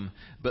show them,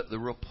 but the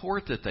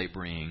report that they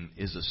bring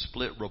is a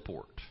split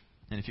report.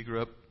 And if you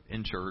grew up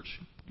in church,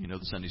 you know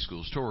the Sunday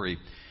school story.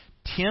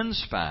 10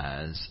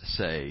 spies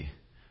say,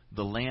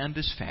 the land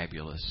is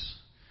fabulous.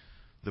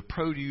 The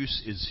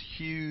produce is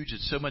huge.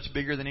 It's so much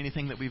bigger than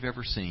anything that we've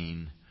ever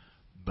seen.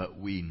 But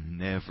we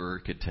never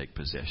could take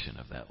possession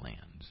of that land.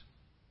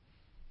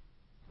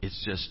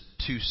 It's just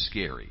too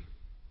scary.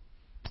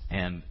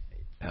 And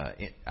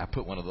I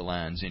put one of the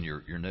lines in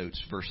your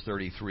notes, verse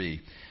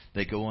 33.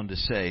 They go on to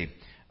say,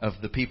 of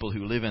the people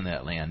who live in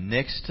that land,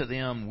 next to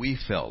them we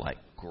felt like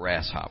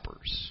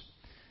grasshoppers.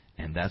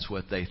 And that's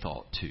what they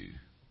thought too.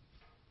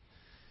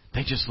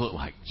 They just look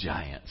like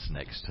giants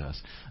next to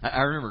us.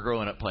 I remember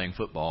growing up playing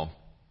football.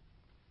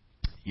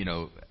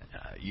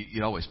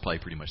 You always play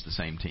pretty much the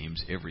same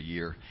teams every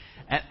year.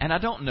 And I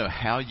don't know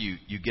how you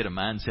get a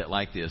mindset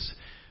like this,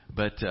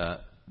 but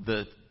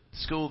the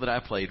school that I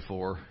played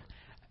for,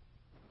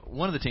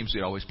 one of the teams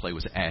we'd always play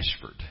was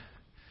Ashford.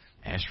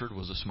 Ashford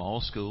was a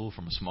small school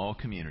from a small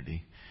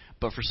community.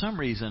 But for some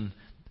reason,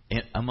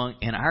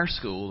 in our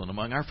school and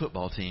among our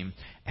football team,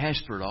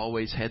 Ashford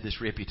always had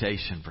this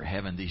reputation for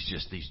having these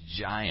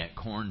giant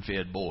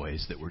corn-fed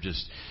boys that were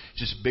just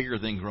bigger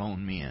than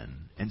grown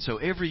men. And so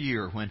every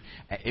year when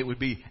it would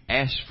be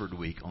Ashford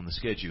week on the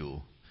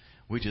schedule,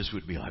 we just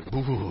would be like,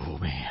 "Ooh,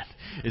 man,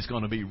 it's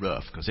going to be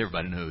rough," because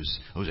everybody knows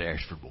those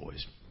Ashford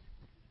boys.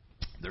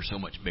 They're so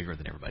much bigger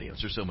than everybody else.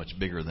 They're so much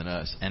bigger than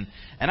us. And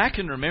I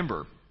can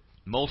remember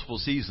multiple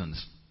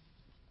seasons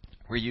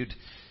where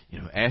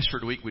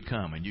Ashford week would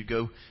come and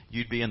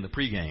you'd be in the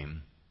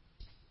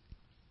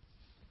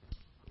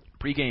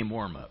pregame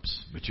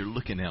warm-ups, but you're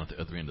looking down at the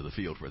other end of the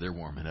field where they're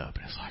warming up,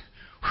 and it's like,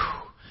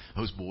 whew,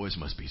 those boys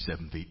must be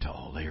 7 feet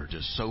tall. They are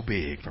just so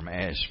big from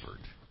Ashford.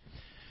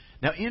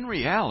 Now, in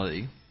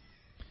reality,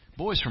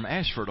 boys from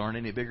Ashford aren't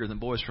any bigger than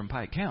boys from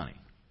Pike County.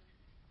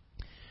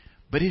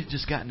 But it had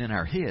just gotten in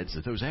our heads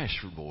that those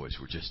Ashford boys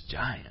were just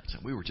giants,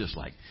 and we were just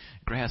like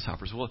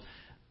grasshoppers. Well,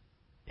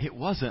 it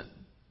wasn't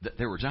that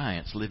there were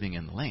giants living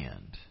in the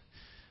land.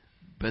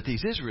 But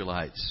these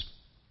Israelites,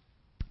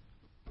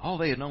 all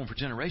they had known for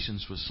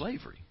generations was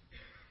slavery.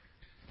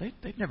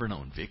 They'd never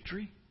known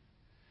victory.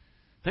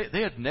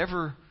 They had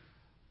never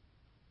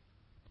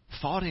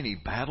fought any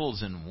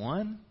battles and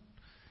won.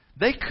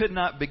 They could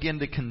not begin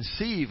to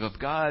conceive of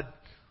God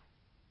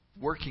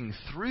working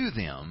through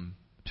them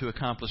to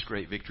accomplish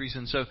great victories.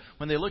 And so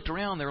when they looked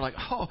around, they were like,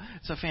 oh,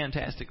 it's a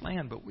fantastic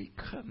land, but we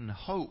couldn't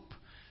hope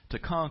to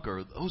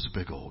conquer those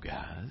big old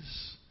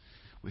guys.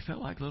 We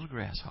felt like little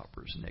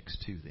grasshoppers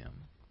next to them.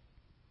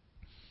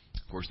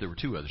 Of course, there were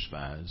two other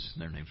spies.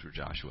 Their names were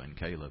Joshua and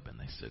Caleb. And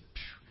they said,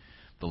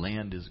 the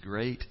land is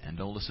great, and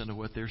don't listen to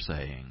what they're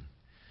saying.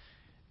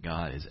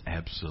 God is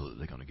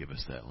absolutely going to give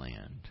us that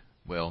land.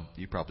 Well,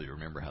 you probably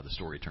remember how the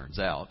story turns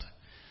out.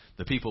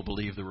 The people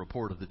believed the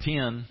report of the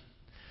 10,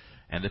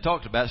 and they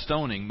talked about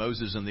stoning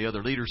Moses and the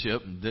other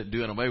leadership and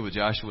doing away with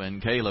Joshua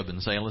and Caleb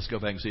and saying, let's go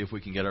back and see if we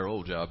can get our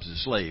old jobs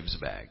as slaves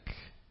back.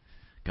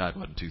 God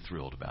wasn't too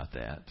thrilled about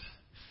that.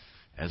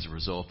 As a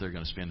result, they're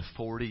going to spend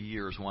 40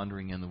 years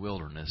wandering in the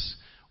wilderness,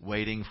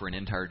 waiting for an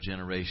entire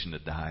generation to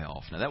die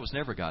off. Now, that was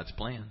never God's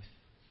plan.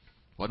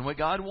 Wasn't what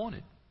God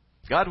wanted.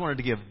 God wanted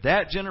to give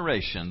that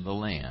generation the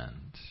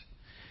land.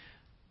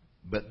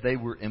 But they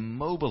were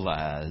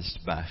immobilized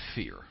by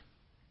fear.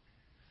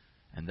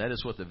 And that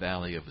is what the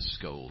Valley of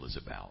Escol is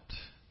about.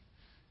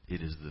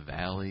 It is the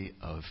valley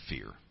of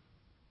fear.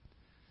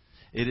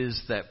 It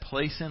is that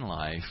place in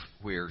life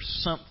where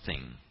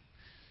something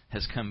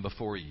has come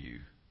before you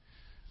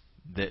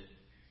that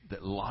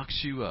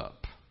locks you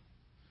up,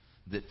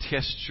 that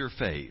tests your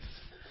faith.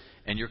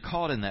 And you're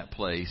caught in that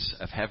place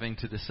of having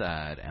to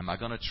decide, am I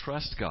going to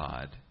trust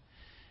God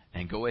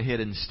and go ahead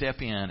and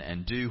step in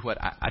and do what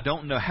I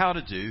don't know how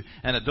to do,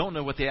 and I don't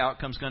know what the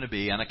outcome's going to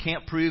be, and I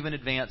can't prove in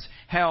advance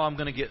how I'm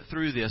going to get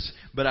through this,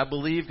 but I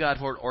believe God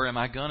for it, or am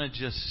I going to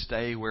just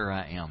stay where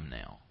I am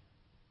now?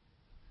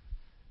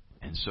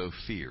 And so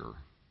fear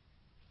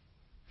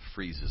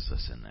freezes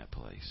us in that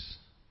place.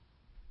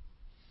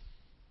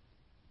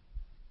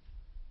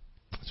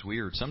 It's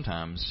weird.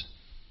 Sometimes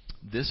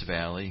this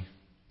valley,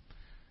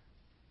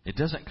 it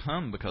doesn't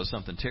come because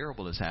something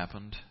terrible has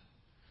happened.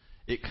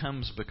 It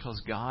comes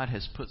because God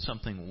has put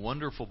something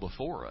wonderful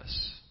before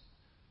us.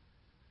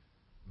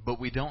 But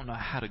we don't know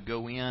how to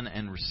go in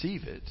and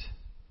receive it.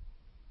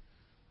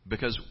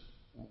 Because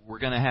we're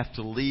going to have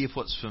to leave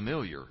what's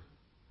familiar.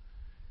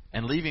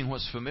 And leaving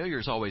what's familiar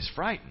is always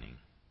frightening.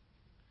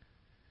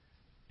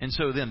 And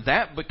so then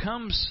that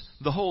becomes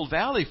the whole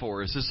valley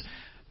for us.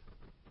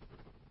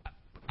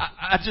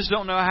 I just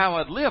don't know how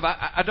I'd live.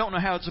 I don't know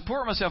how I'd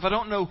support myself. I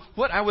don't know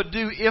what I would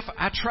do if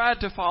I tried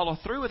to follow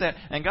through with that.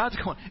 And God's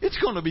going, it's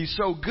going to be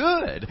so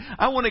good.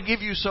 I want to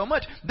give you so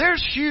much.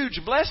 There's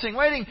huge blessing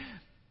waiting.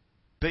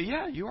 But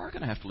yeah, you are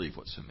going to have to leave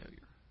what's familiar.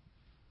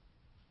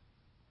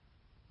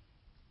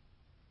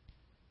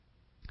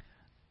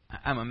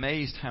 I'm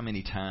amazed how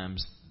many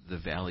times the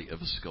Valley of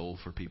Escol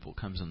for people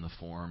comes in the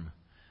form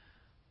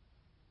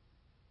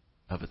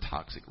of a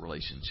toxic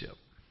relationship.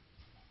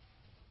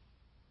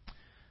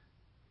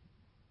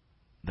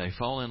 They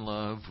fall in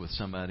love with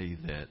somebody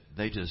that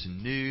they just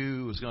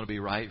knew was going to be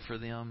right for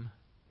them.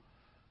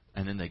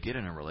 And then they get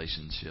in a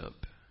relationship.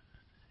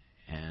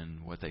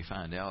 And what they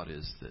find out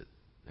is that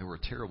they were a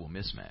terrible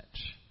mismatch.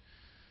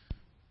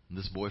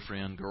 This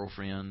boyfriend,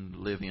 girlfriend,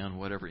 live-in,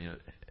 whatever,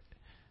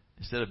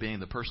 instead of being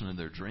the person in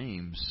their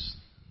dreams,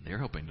 they're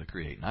hoping to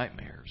create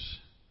nightmares.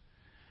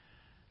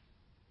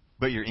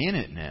 But you're in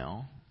it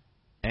now.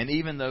 And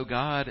even though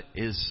God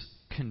is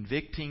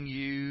convicting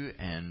you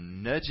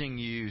and nudging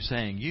you,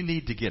 saying you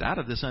need to get out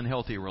of this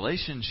unhealthy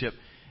relationship,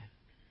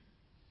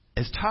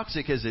 as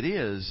toxic as it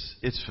is,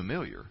 it's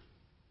familiar.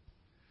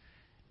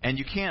 And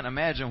you can't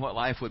imagine what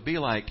life would be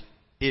like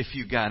if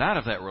you got out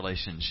of that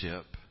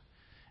relationship.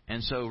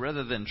 And so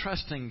rather than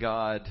trusting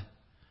God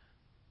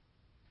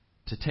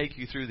to take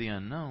you through the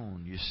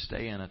unknown, you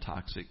stay in a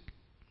toxic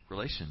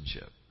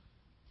relationship.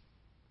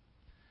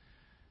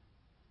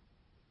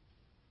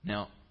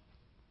 Now,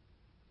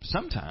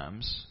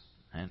 sometimes,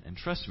 and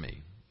trust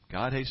me,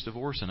 God hates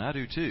divorce, and I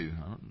do too.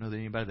 I don't know that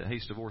anybody that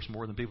hates divorce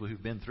more than people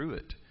who've been through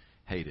it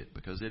hate it,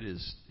 because it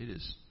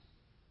is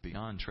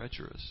beyond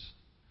treacherous.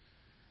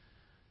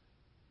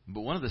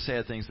 But one of the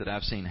sad things that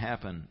I've seen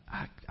happen,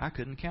 I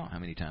couldn't count how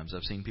many times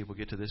I've seen people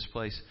get to this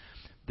place.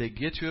 They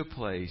get to a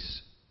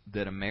place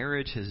that a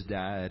marriage has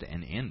died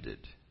and ended.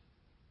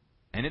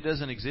 And it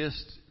doesn't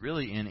exist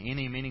really in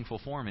any meaningful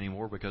form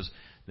anymore, because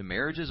the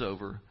marriage is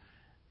over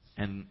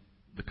and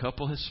the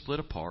couple has split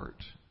apart.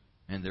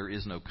 And there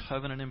is no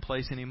covenant in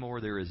place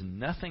anymore. There is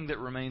nothing that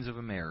remains of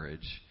a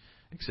marriage,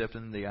 except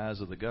in the eyes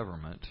of the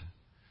government,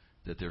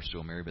 that they're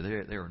still married. But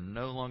they are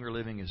no longer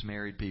living as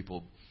married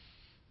people,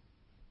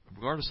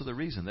 regardless of the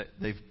reason.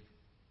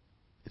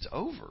 It's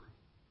over.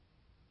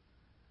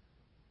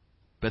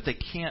 But they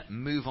can't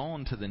move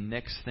on to the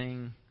next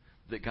thing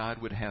that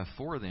God would have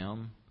for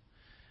them.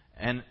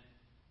 And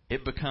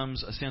it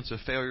becomes a sense of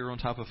failure on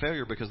top of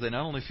failure, because they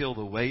not only feel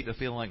the weight of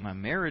feeling like my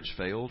marriage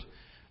failed,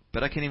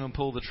 but I can't even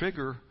pull the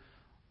trigger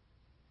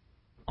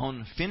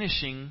on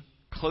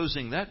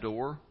closing that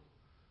door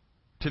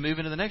to move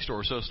into the next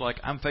door. So it's like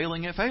I'm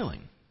failing at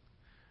failing.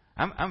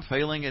 I'm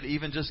failing at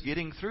even just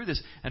getting through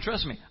this. And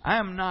trust me, I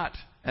am not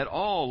at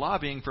all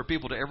lobbying for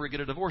people to ever get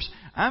a divorce.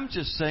 I'm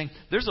just saying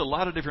there's a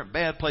lot of different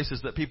bad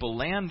places that people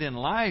land in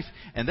life,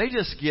 and they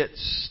just get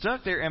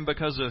stuck there. And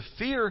because of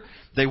fear,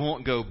 they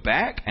won't go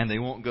back and they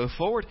won't go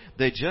forward.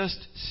 They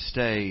just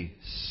stay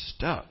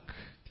stuck,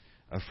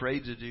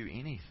 afraid to do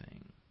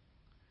anything.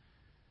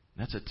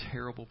 That's a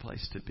terrible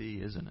place to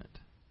be, isn't it?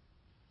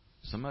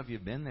 Some of you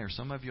have been there.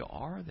 Some of you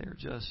are there,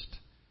 just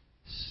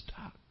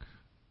stuck.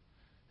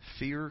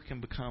 Fear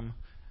can become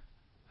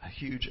a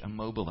huge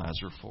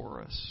immobilizer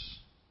for us.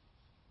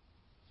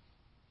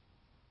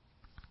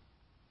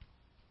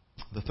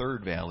 The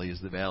third valley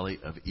is the valley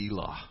of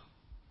Elah.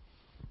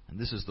 And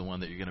this is the one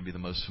that you're going to be the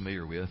most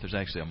familiar with. There's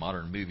actually a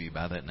modern movie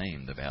by that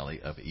name, The Valley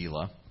of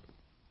Elah.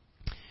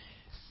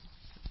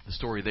 The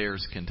story there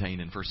is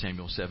contained in 1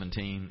 Samuel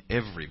 17.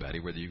 Everybody,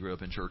 whether you grew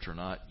up in church or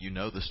not, you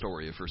know the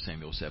story of 1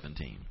 Samuel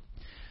 17.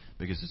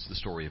 Because it's the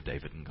story of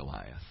David and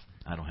Goliath.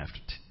 I don't have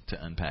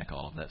to unpack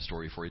all of that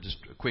story for you. Just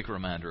a quick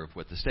reminder of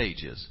what the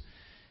stage is.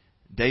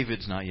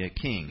 David's not yet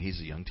king. He's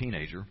a young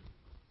teenager.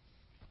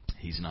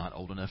 He's not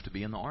old enough to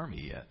be in the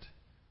army yet.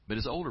 But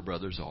his older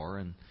brothers are.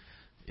 And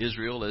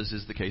Israel, as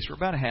is the case for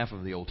about half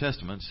of the Old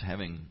Testament, is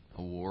having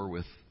a war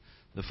with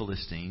the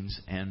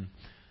Philistines. And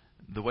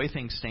the way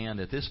things stand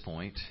at this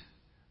point,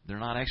 they're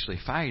not actually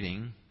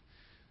fighting.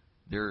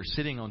 They're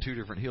sitting on two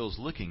different hills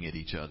looking at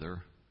each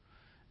other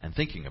and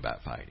thinking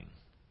about fighting.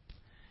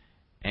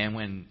 And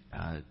when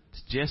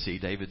Jesse,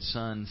 David's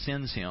son,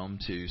 sends him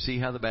to see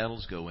how the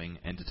battle's going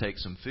and to take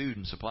some food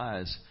and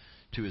supplies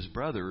to his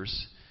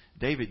brothers,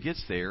 David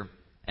gets there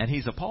and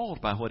he's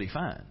appalled by what he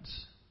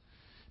finds.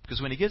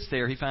 Because when he gets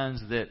there, he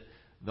finds that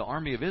the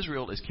army of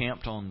Israel is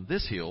camped on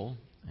this hill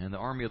and the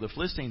army of the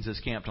Philistines is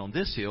camped on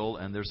this hill,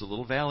 and there's a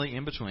little valley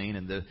in between,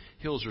 and the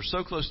hills are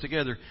so close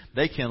together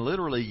they can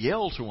literally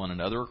yell to one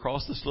another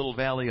across this little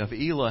valley of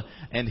Elah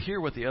and hear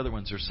what the other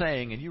ones are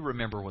saying. And you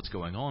remember what's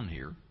going on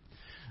here.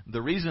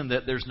 The reason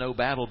that there's no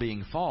battle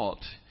being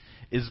fought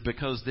is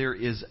because there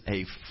is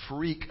a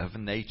freak of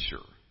nature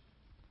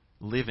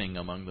living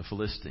among the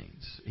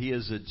Philistines. He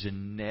is a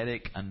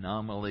genetic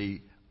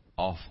anomaly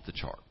off the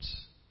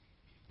charts.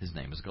 His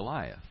name is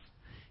Goliath.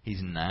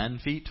 He's 9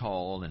 feet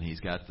tall, and he's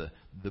got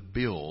the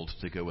build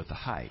to go with the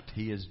height.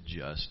 He is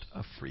just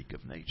a freak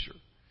of nature.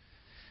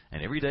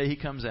 And every day he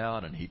comes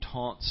out and he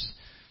taunts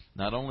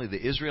not only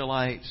the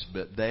Israelites,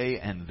 but they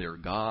and their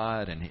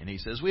God. And he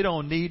says, we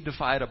don't need to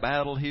fight a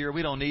battle here.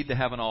 We don't need to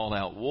have an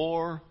all-out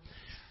war.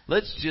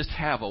 Let's just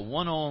have a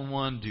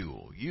one-on-one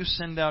duel. You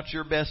send out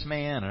your best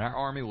man, and our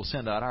army will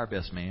send out our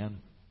best man,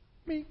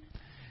 me.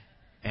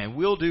 And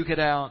we'll duke it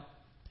out,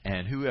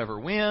 and whoever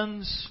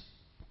wins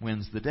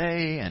the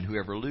day, and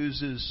whoever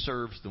loses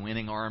serves the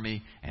winning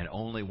army, and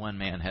only one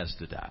man has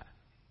to die.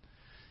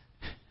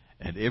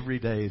 And every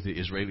day the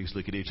Israelis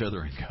look at each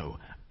other and go,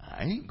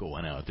 I ain't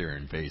going out there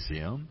and face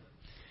him.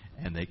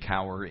 And they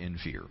cower in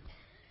fear.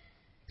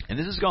 And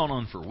this has gone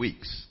on for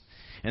weeks.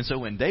 And so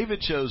when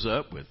David shows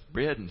up with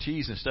bread and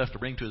cheese and stuff to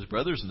bring to his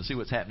brothers and to see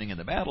what's happening in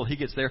the battle, he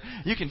gets there.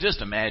 You can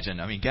just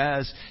imagine. I mean,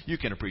 guys, you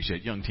can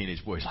appreciate young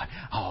teenage boys like,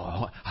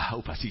 oh, I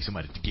hope I see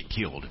somebody get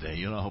killed today.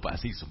 You know, I hope I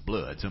see some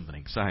blood, something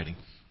exciting.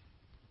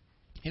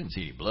 He didn't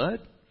see any blood.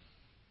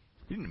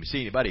 He didn't even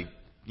see anybody,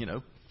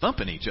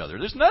 thumping each other.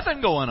 There's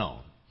nothing going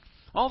on.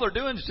 All they're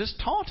doing is just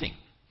taunting.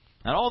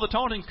 And all the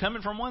taunting's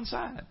coming from one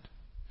side.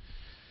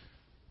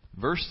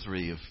 Verse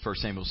 3 of 1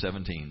 Samuel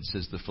 17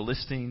 says, the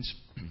Philistines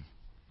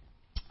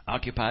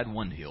occupied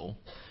one hill,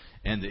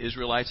 and the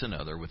Israelites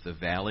another, with the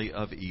valley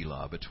of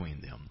Elah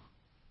between them.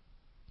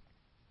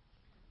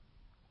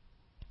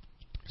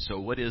 So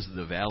what is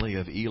the valley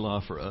of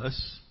Elah for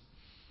us?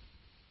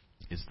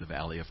 It's the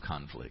valley of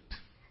conflict.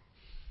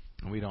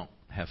 And we don't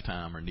have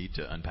time or need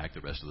to unpack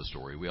the rest of the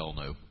story. We all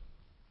know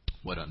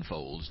what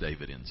unfolds.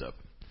 David ends up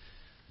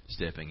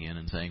stepping in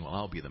and saying, well,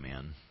 I'll be the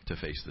man to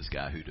face this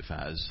guy who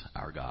defies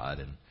our God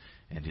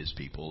and his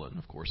people. And,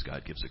 of course,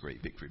 God gives a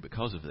great victory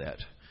because of that.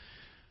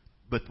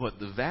 But what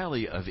the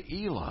valley of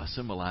Elah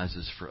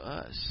symbolizes for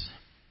us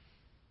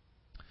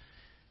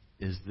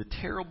is the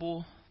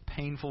terrible,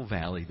 painful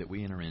valley that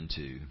we enter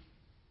into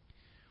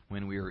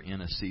when we are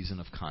in a season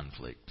of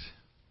conflict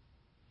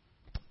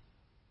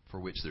for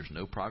which there's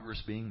no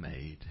progress being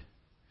made.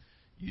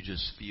 You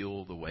just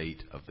feel the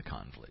weight of the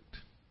conflict.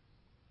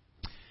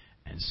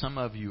 And some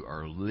of you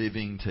are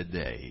living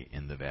today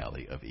in the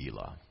valley of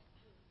Elah.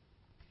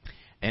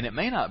 And it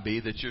may not be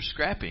that you're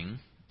scrapping.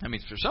 I mean,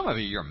 for some of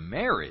you, your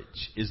marriage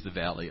is the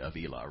valley of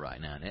Elah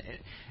right now.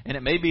 And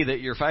it may be that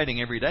you're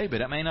fighting every day,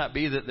 but it may not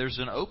be that there's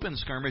an open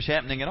skirmish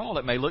happening at all.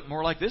 It may look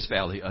more like this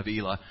valley of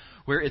Elah,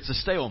 where it's a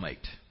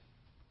stalemate.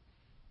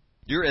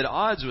 You're at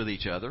odds with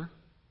each other.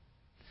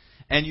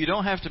 And you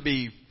don't have to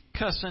be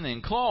cussing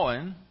and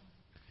clawing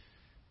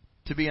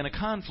to be in a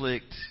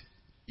conflict.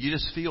 You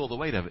just feel the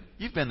weight of it.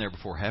 You've been there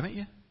before, haven't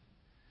you?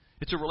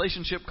 It's a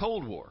relationship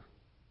Cold War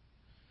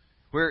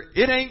where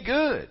it ain't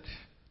good.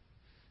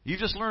 You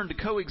just learn to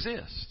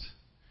coexist.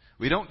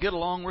 We don't get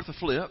along worth a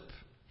flip.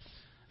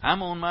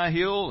 I'm on my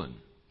hill and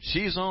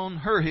she's on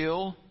her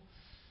hill.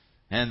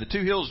 And the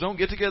two hills don't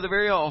get together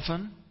very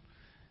often.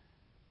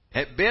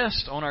 At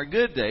best, on our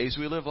good days,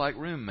 we live like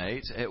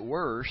roommates. At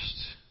worst,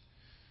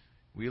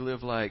 we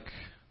live like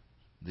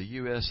the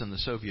U.S. and the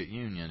Soviet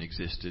Union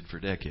existed for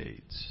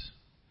decades.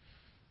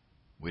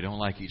 We don't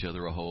like each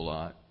other a whole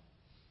lot,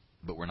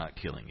 but we're not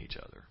killing each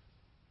other.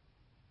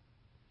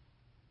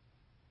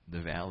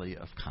 The valley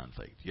of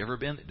conflict. You ever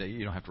been?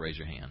 You don't have to raise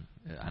your hand.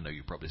 I know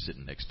you're probably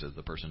sitting next to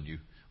the person you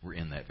were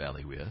in that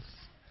valley with,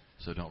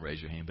 so don't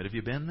raise your hand. But have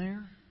you been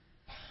there?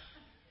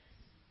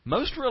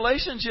 Most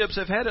relationships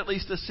have had at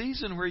least a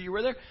season where you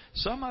were there.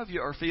 Some of you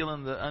are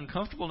feeling the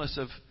uncomfortableness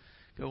of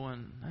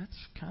going, that's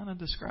kind of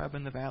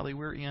describing the valley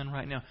we're in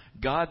right now.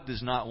 God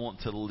does not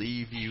want to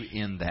leave you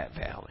in that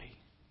valley.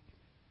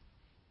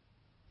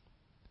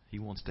 He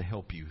wants to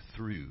help you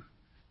through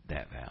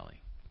that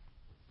valley.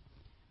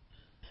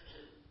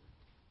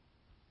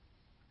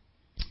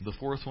 The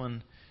fourth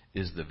one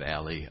is the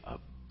valley of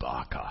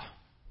Baca.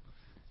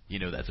 You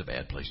know that's a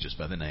bad place just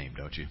by the name,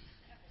 don't you?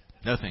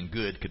 Nothing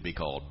good could be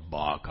called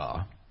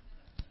Baca.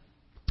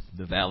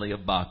 The valley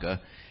of Baca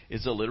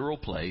is a literal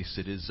place.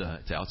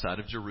 It's outside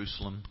of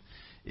Jerusalem.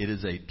 It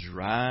is a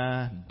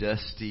dry,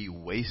 dusty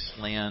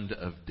wasteland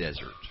of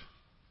desert.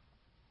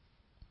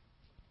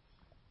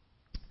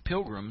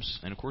 Pilgrims,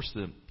 and of course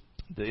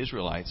the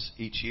Israelites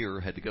each year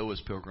had to go as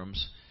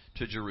pilgrims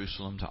to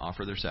Jerusalem to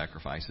offer their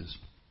sacrifices.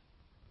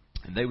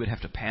 And they would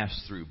have to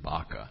pass through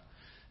Baca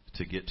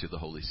to get to the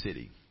holy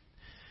city.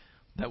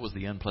 That was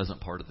the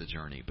unpleasant part of the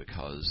journey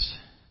because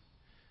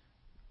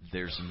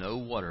there's no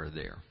water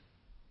there.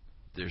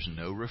 There's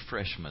no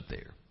refreshment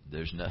there.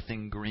 There's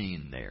nothing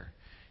green there.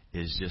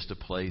 It's just a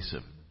place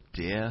of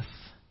death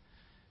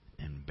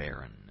and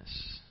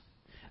barrenness.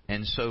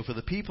 And so for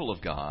the people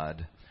of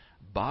God,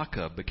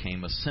 Baca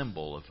became a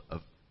symbol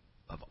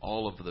of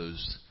all of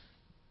those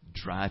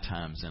dry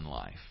times in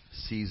life.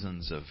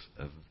 Seasons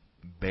of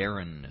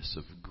barrenness,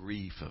 of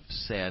grief, of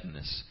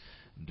sadness,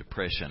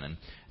 depression. And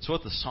it's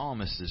what the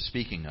psalmist is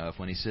speaking of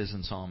when he says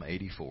in Psalm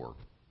 84,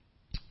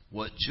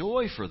 "What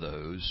joy for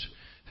those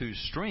whose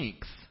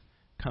strength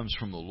comes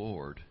from the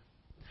Lord.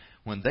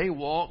 When they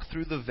walk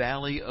through the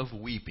valley of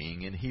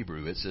weeping," in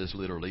Hebrew it says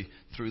literally,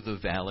 through the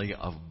valley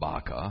of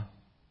Baca,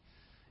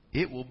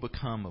 "it will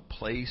become a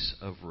place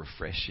of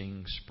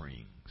refreshing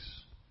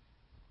springs."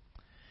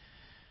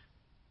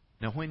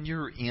 Now when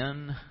you're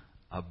in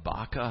a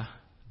Baca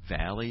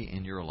valley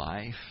in your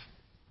life,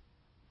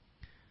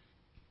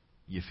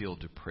 you feel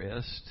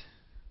depressed,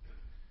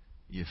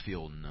 you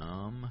feel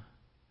numb,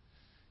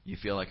 you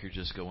feel like you're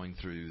just going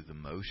through the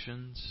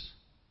motions,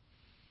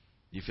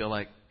 you feel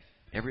like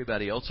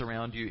everybody else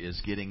around you is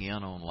getting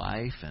in on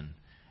life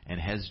and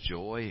has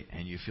joy,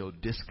 and you feel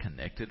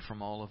disconnected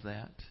from all of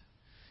that.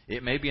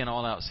 It may be an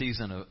all-out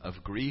season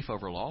of grief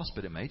over loss,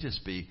 but it may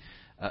just be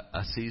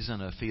a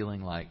season of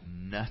feeling like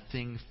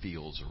nothing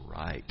feels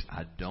right.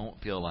 I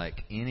don't feel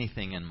like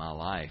anything in my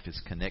life is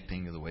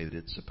connecting the way that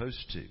it's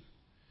supposed to.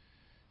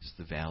 It's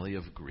the valley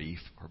of grief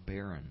or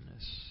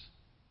barrenness.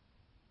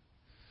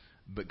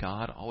 But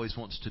God always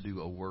wants to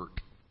do a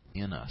work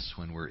in us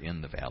when we're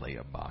in the valley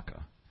of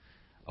Baca.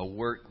 A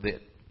work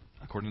that,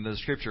 according to the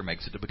Scripture,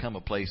 makes it to become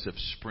a place of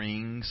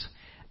springs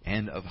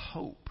and of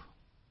hope.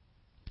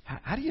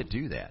 How do you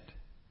do that?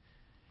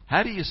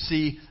 How do you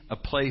see a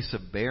place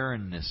of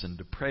barrenness and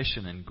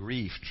depression and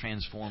grief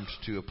transformed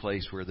to a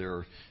place where there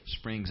are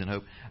springs and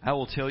hope? I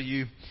will tell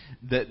you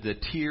that the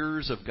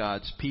tears of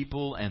God's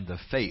people and the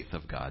faith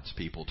of God's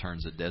people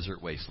turns a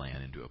desert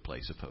wasteland into a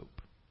place of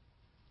hope.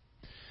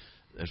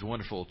 There's a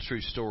wonderful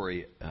true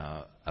story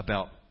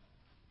about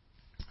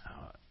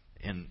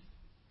in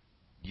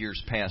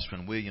years past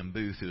when William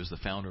Booth, who was the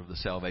founder of the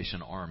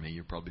Salvation Army,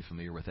 you're probably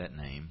familiar with that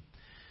name,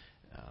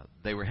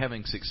 they were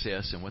having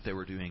success in what they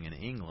were doing in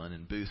England,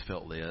 and Booth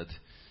felt led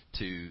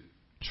to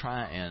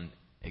try and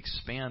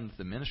expand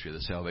the ministry of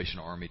the Salvation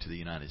Army to the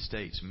United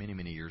States many,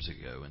 many years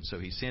ago. And so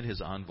he sent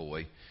his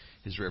envoy,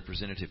 his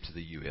representative to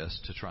the U.S.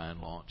 to try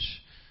and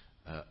launch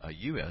a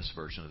U.S.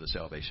 version of the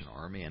Salvation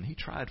Army, and he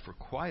tried for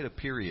quite a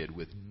period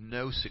with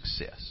no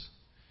success.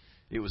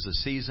 It was a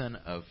season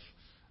of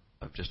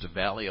just a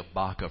valley of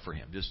Baca for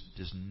him,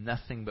 just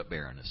nothing but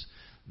barrenness.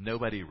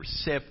 Nobody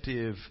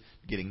receptive,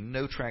 getting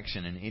no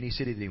traction in any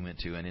city that he went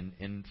to. And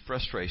in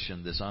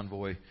frustration, this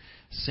envoy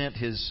sent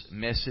his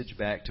message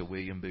back to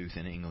William Booth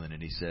in England.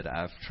 And he said,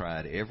 "I've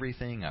tried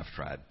everything. I've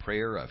tried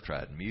prayer. I've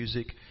tried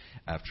music.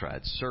 I've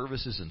tried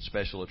services and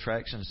special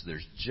attractions.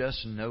 There's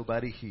just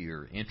nobody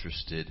here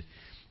interested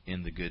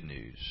in the good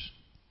news."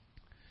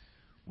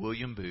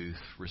 William Booth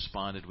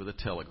responded with a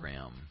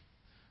telegram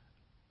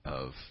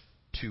of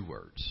 2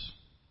 words.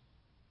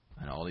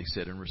 And all he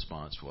said in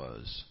response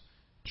was,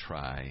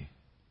 "Try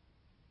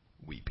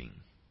weeping."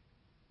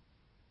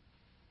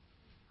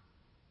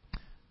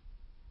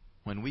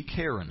 When we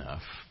care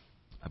enough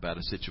about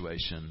a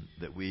situation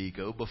that we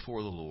go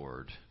before the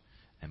Lord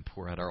and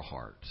pour out our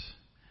heart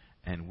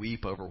and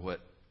weep over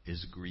what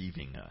is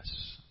grieving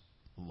us,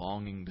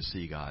 longing to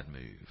see God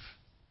move,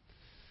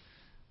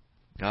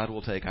 God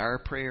will take our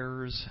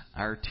prayers,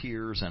 our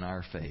tears, and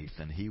our faith,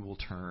 and He will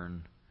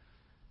turn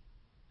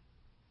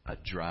a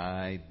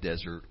dry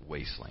desert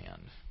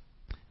wasteland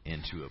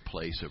into a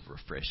place of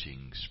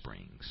refreshing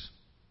springs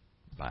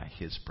by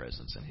His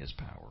presence and His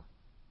power.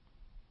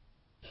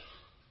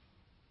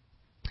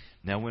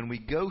 Now, when we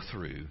go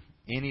through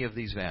any of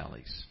these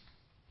valleys,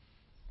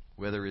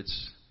 whether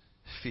it's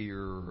fear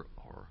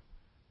or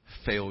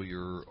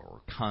failure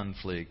or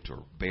conflict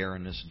or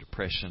barrenness,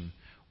 depression,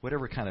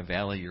 whatever kind of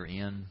valley you're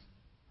in,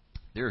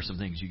 there are some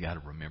things you got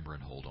to remember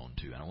and hold on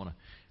to. And I want to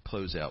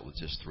close out with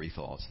just 3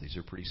 thoughts. These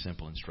are pretty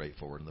simple and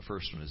straightforward. And the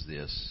first one is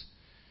this.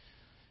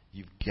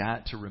 You've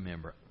got to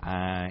remember,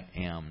 I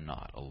am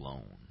not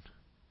alone.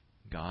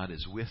 God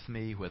is with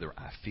me whether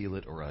I feel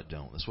it or I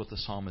don't. That's what the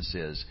psalmist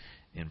says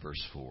in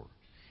verse 4.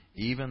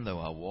 Even though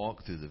I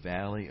walk through the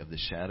valley of the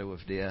shadow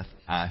of death,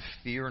 I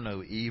fear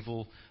no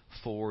evil,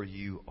 for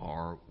you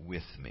are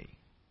with me.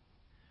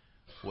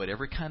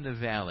 Whatever kind of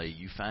valley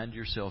you find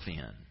yourself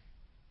in,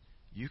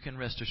 you can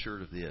rest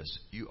assured of this.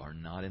 You are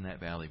not in that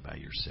valley by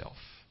yourself.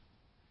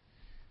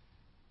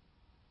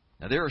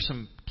 Now, there are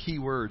some key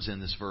words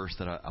in this verse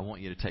that I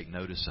want you to take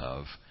notice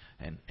of.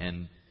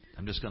 And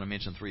I'm just going to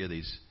mention 3 of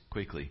these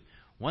quickly.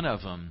 One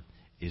of them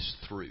is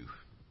through.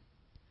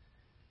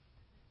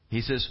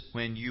 He says,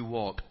 when you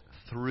walk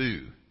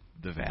through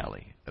the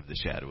valley of the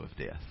shadow of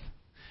death.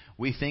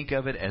 We think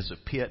of it as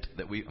a pit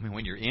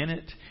when you're in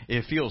it,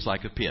 it feels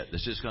like a pit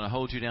that's just going to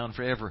hold you down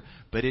forever.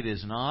 But it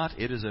is not.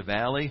 It is a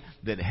valley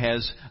that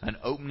has an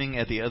opening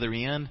at the other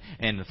end.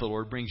 And if the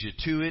Lord brings you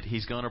to it,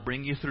 He's going to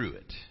bring you through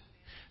it.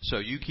 So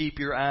you keep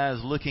your eyes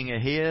looking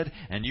ahead,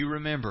 and you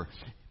remember,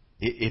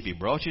 if He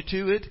brought you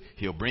to it,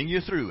 He'll bring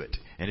you through it.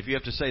 And if you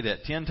have to say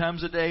that 10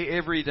 times a day,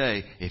 every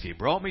day, if He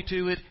brought me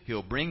to it,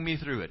 He'll bring me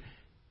through it.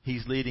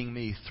 He's leading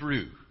me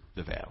through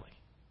the valley.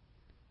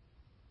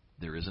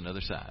 There is another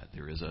side.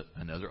 There is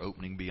another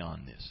opening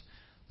beyond this.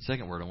 The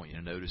second word I want you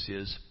to notice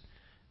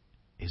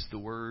is the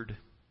word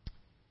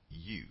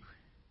you.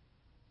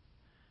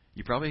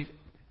 You probably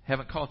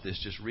haven't caught this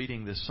just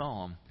reading this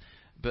psalm,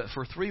 but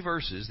for 3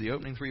 verses, the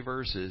opening 3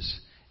 verses,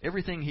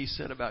 everything he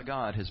said about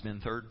God has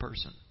been third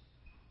person.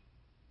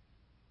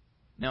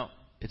 Now,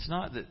 it's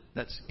not that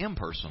that's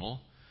impersonal,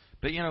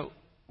 but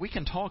we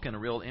can talk in a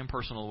real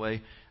impersonal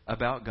way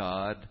about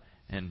God,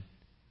 and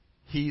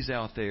He's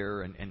out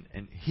there,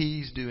 and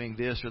He's doing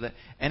this or that,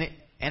 and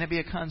it be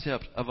a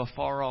concept of a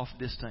far off,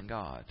 distant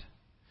God.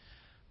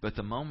 But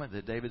the moment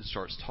that David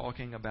starts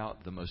talking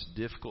about the most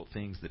difficult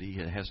things that he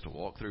has to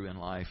walk through in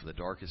life, the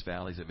darkest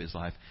valleys of his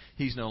life,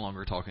 he's no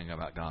longer talking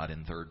about God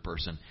in third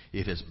person.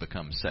 It has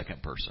become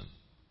second person.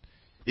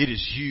 It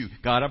is you.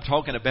 God, I'm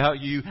talking about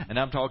you, and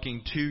I'm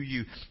talking to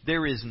you.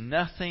 There is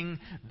nothing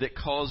that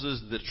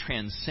causes the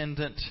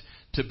transcendent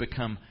to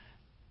become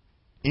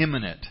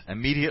imminent,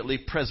 immediately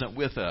present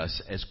with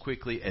us as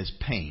quickly as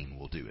pain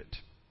will do it.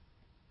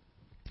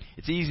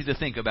 It's easy to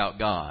think about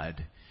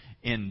God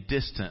in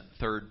distant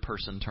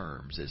third-person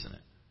terms, isn't it?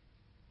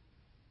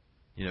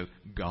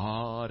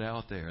 God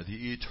out there,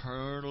 the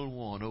eternal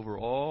one over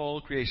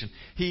all creation.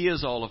 He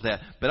is all of that.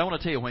 But I want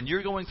to tell you, when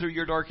you're going through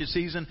your darkest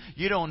season,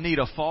 you don't need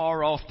a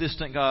far-off,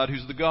 distant God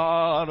who's the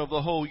God of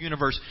the whole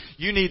universe.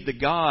 You need the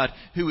God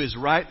who is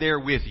right there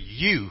with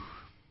you.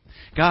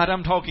 God,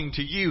 I'm talking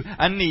to you.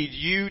 I need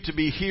you to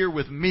be here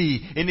with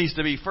me. It needs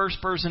to be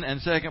first person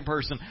and second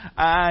person.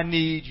 I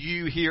need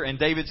you here. And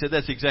David said,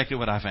 that's exactly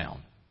what I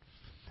found.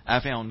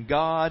 I found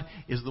God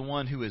is the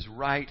one who is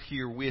right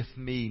here with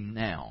me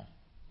now.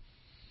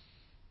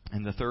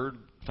 And the third,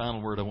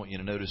 final word I want you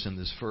to notice in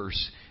this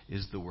verse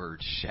is the word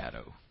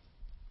shadow.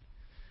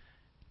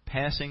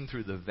 Passing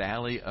through the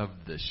valley of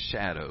the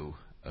shadow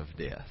of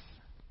death.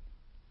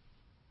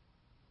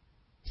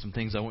 Some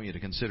things I want you to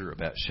consider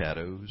about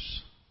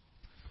shadows.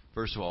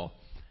 First of all,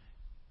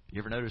 you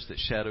ever notice that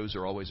shadows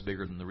are always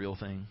bigger than the real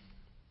thing?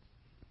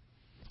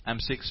 I'm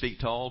 6 feet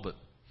tall, but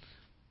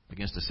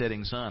against a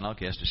setting sun, I'll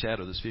cast a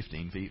shadow that's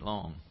 15 feet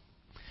long.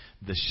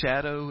 The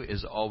shadow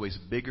is always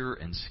bigger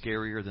and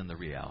scarier than the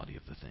reality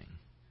of the thing.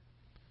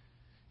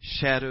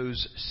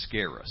 Shadows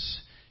scare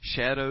us.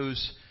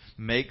 Shadows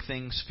make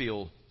things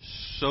feel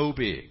so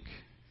big.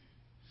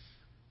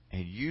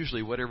 And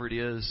usually whatever it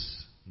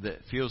is that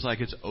feels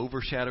like it's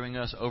overshadowing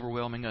us,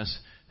 overwhelming us,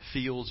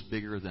 feels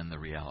bigger than the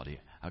reality.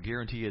 I'll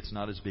guarantee you it's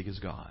not as big as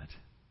God.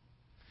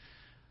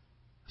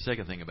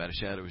 Second thing about a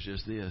shadow is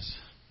just this.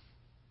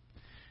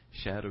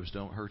 Shadows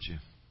don't hurt you.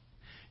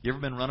 You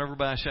ever been run over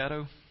by a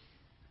shadow?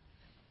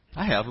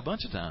 I have a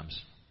bunch of times.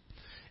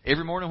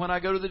 Every morning when I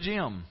go to the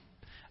gym,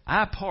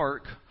 I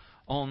park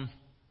on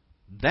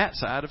that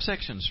side of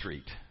Section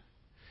Street.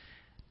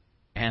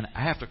 And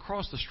I have to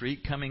cross the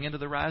street coming into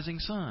the rising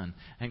sun.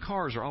 And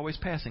cars are always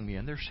passing me,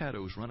 and their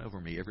shadows run over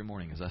me every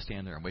morning as I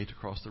stand there and wait to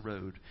cross the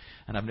road.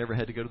 And I've never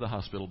had to go to the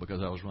hospital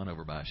because I was run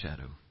over by a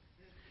shadow.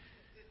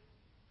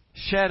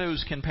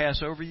 Shadows can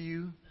pass over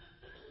you,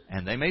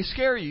 and they may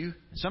scare you.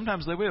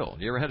 Sometimes they will.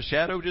 You ever had a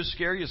shadow just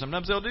scare you?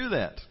 Sometimes they'll do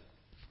that.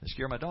 They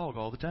scare my dog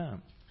all the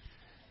time.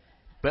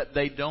 But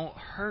they don't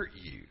hurt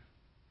you.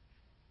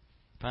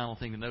 Final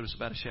thing to notice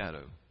about a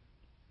shadow.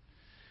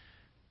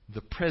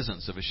 The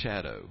presence of a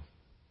shadow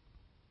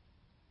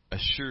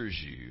assures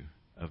you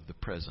of the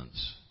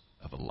presence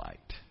of a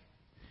light.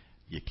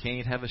 You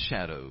can't have a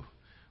shadow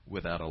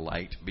without a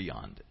light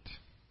beyond it.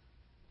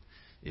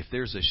 If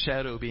there's a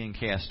shadow being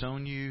cast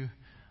on you,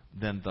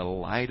 then the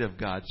light of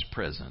God's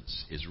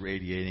presence is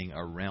radiating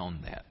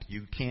around that.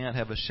 You can't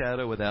have a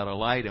shadow without a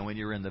light, and when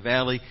you're in the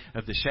valley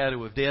of the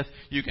shadow of death,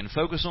 you can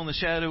focus on the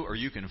shadow or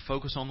you can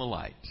focus on the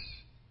light.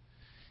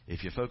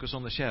 If you focus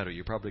on the shadow,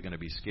 you're probably going to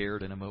be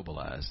scared and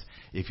immobilized.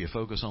 If you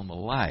focus on the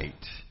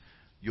light,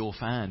 you'll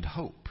find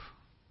hope.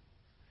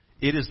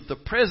 It is the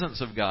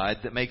presence of God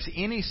that makes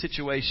any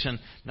situation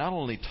not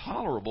only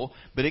tolerable,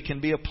 but it can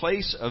be a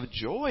place of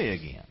joy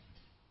again.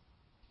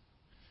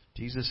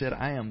 Jesus said,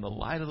 I am the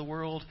light of the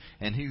world,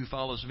 and he who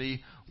follows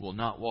me will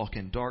not walk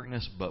in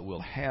darkness, but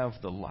will have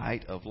the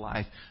light of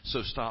life.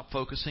 So stop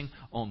focusing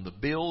on the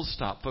bills,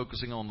 stop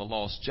focusing on the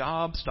lost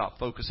job, stop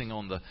focusing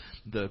on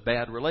the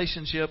bad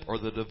relationship or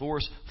the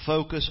divorce.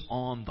 Focus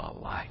on the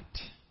light.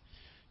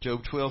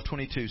 Job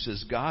 12:22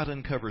 says, God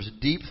uncovers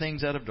deep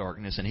things out of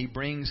darkness, and he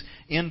brings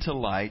into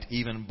light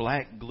even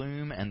black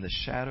gloom and the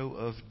shadow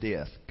of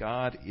death.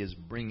 God is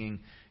bringing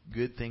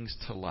good things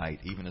to light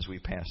even as we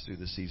pass through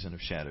the season of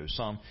shadows.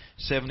 Psalm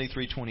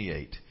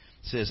 73:28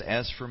 says,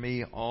 as for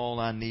me, all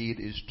I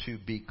need is to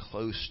be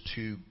close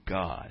to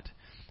God.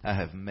 I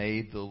have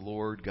made the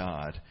Lord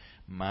God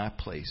my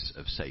place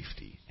of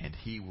safety, and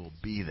he will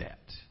be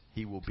that.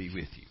 He will be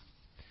with you.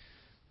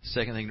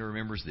 Second thing to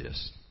remember is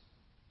this.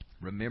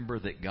 Remember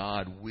that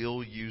God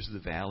will use the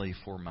valley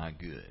for my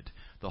good.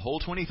 The whole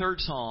 23rd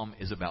Psalm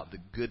is about the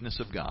goodness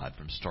of God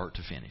from start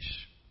to finish.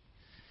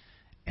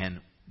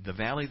 And the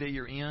valley that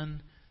you're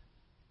in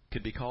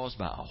could be caused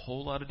by a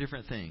whole lot of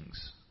different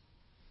things.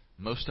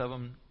 Most of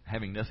them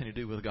having nothing to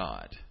do with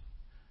God.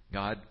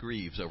 God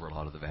grieves over a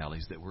lot of the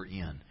valleys that we're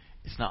in.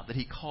 It's not that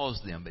he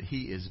caused them, but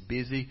he is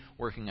busy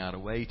working out a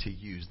way to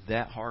use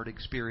that hard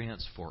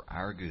experience for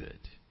our good.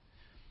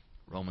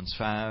 Romans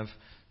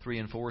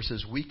 5:3-4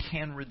 says, we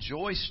can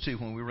rejoice too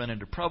when we run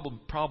into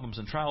problems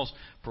and trials,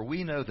 for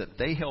we know that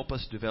they help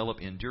us develop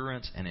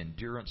endurance, and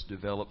endurance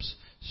develops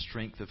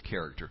strength of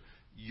character.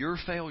 Your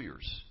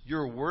failures,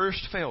 your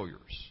worst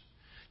failures,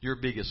 your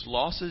biggest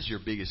losses, your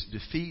biggest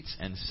defeats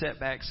and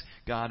setbacks,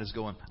 God is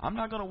going, I'm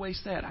not going to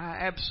waste that. I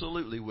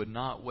absolutely would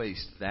not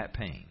waste that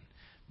pain,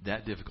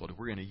 that difficulty.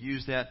 We're going to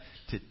use that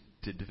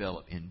to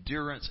develop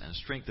endurance and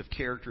strength of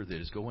character that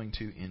is going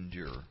to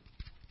endure.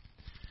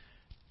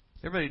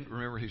 Everybody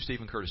remember who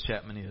Stephen Curtis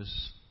Chapman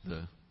is?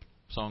 The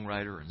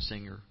songwriter and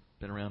singer,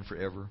 been around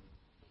forever.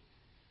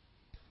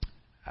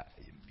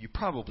 You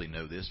probably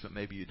know this, but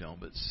maybe you don't.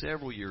 But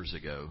several years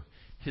ago,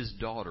 his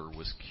daughter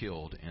was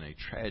killed in a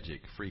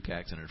tragic freak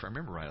accident. If I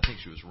remember right, I think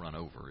she was run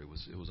over. It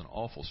was an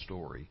awful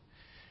story.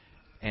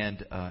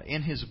 And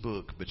in his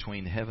book,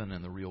 Between Heaven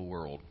and the Real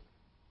World,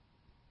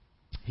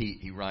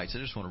 he writes,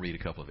 I just want to read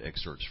a couple of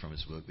excerpts from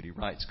his book, but he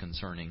writes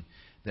concerning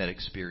that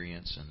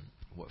experience and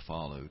what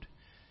followed.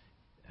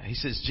 He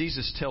says,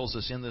 Jesus tells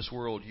us in this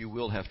world you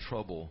will have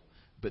trouble,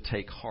 but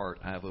take heart,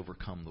 I have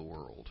overcome the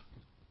world.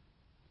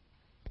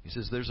 He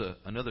says there's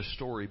another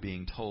story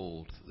being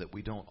told that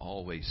we don't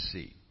always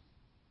see.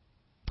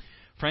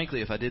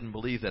 Frankly, if I didn't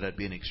believe that, I'd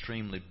be an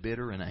extremely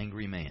bitter and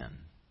angry man.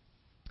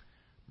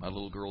 My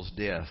little girl's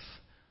death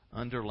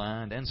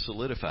underlined and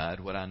solidified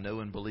what I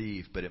know and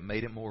believe, but it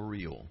made it more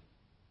real.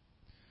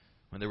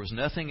 When there was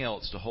nothing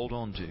else to hold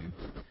on to,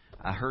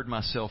 I heard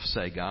myself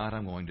say, God,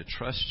 I'm going to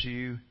trust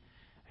you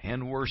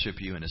and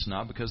worship you, and it's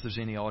not because there's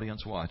any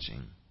audience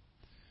watching.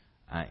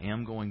 I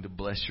am going to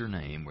bless your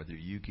name, whether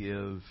you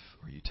give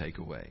or you take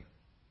away.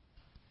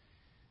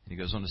 And he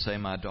goes on to say,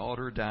 my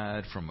daughter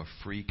died from a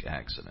freak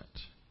accident.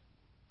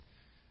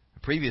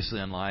 Previously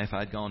in life,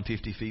 I'd gone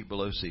 50 feet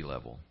below sea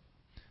level,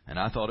 and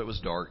I thought it was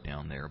dark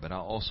down there, but I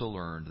also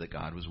learned that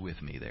God was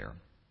with me there.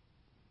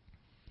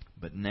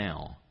 But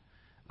now,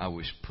 I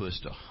was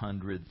pushed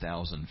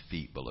 100,000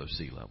 feet below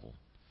sea level.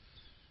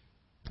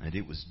 And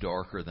it was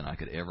darker than I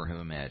could ever have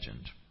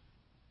imagined.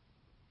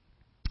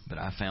 But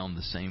I found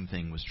the same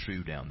thing was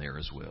true down there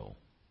as well.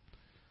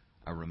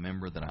 I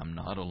remember that I'm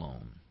not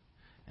alone.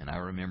 And I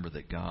remember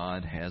that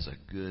God has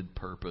a good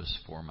purpose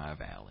for my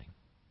valley.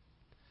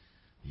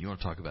 You want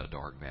to talk about a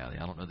dark valley?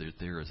 I don't know that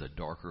there is a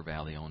darker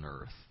valley on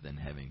earth than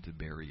having to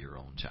bury your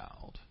own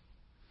child.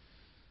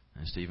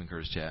 And Stephen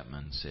Curtis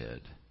Chapman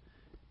said,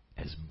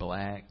 as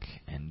black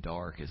and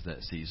dark as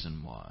that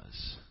season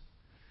was,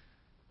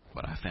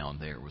 what I found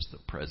there was the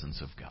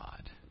presence of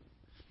God.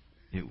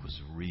 It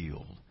was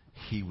real.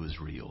 He was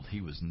real.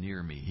 He was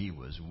near me. He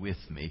was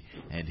with me.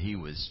 And He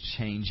was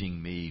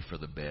changing me for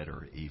the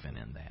better even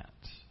in that.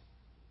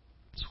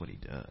 That's what He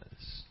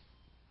does.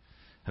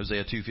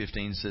 Hosea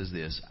 2:15 says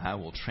this, I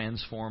will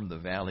transform the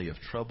valley of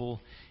trouble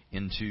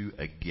into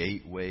a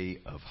gateway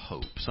of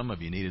hope. Some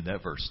of you needed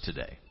that verse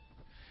today.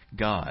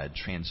 God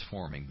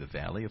transforming the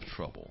valley of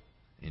trouble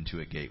into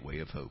a gateway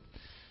of hope.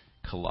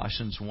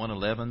 Colossians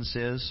 1:11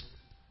 says,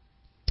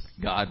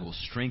 God will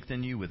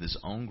strengthen you with His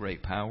own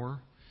great power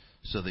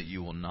so that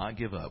you will not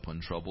give up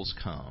when troubles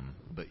come,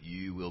 but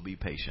you will be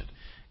patient.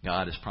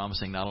 God is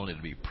promising not only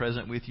to be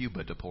present with you,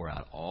 but to pour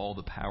out all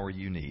the power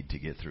you need to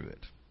get through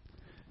it.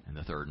 And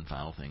the third and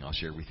final thing I'll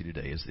share with you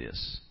today is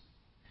this.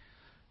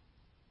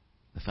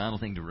 The final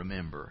thing to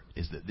remember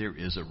is that there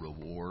is a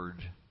reward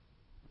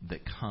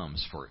that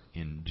comes for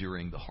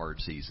enduring the hard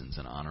seasons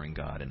and honoring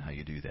God and how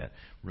you do that.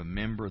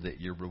 Remember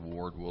that your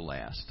reward will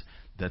last.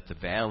 That the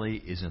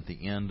valley isn't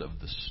the end of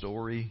the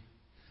story.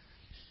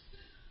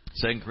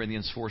 2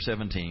 Corinthians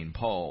 4:17,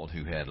 Paul,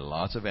 who had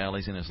lots of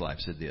valleys in his life,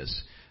 said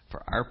this,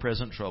 "For our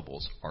present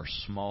troubles are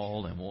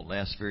small and won't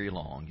last very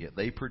long, yet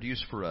they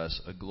produce for us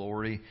a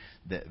glory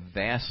that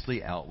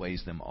vastly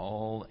outweighs them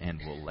all and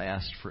will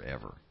last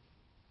forever."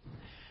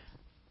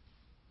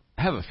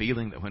 I have a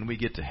feeling that when we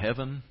get to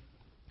heaven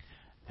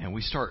and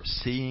we start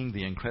seeing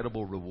the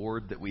incredible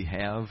reward that we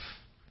have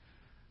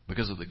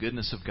because of the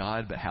goodness of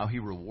God, but how He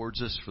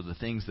rewards us for the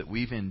things that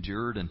we've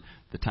endured and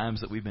the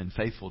times that we've been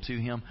faithful to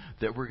Him,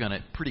 that we're going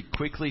to pretty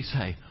quickly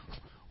say,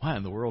 why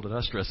in the world did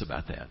I stress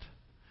about that?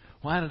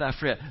 Why did I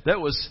fret? That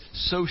was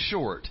so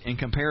short in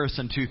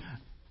comparison to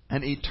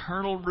an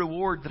eternal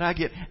reward that I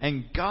get.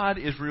 And God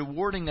is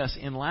rewarding us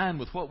in line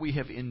with what we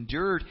have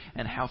endured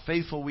and how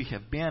faithful we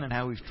have been and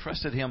how we've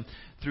trusted Him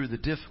through the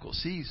difficult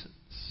seasons.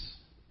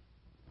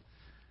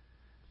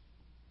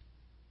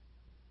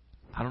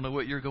 I don't know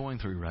what you're going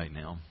through right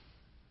now,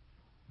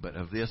 but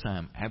of this I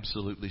am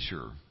absolutely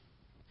sure.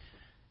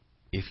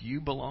 If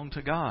you belong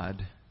to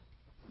God,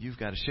 you've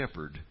got a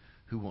shepherd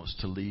who wants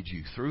to lead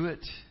you through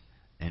it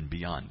and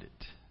beyond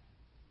it.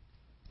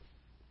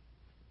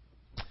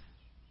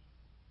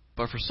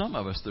 But for some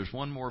of us, there's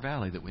one more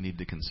valley that we need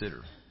to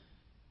consider.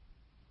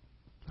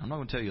 I'm not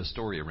going to tell you a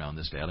story around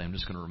this valley. I'm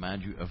just going to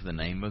remind you of the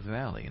name of the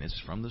valley, and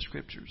it's from the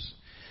Scriptures.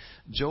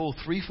 Joel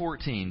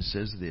 3:14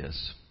 says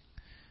this,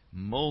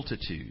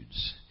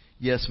 multitudes,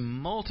 yes,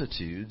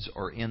 multitudes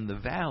are in the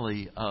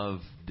valley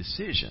of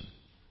decision,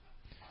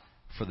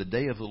 for the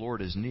day of the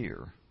Lord is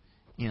near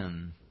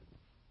in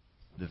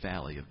the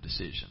valley of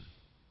decision.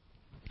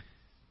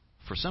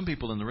 For some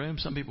people in the room,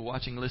 some people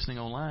watching, listening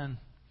online,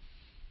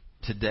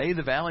 today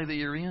the valley that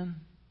you're in,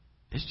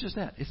 it's just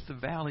that. It's the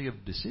valley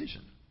of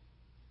decision.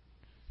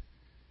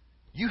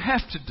 You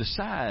have to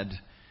decide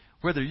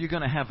whether you're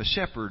going to have a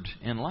shepherd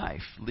in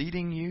life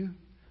leading you,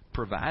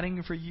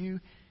 providing for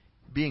you,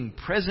 being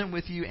present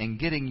with you and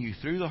getting you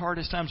through the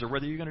hardest times, or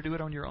whether you're going to do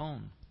it on your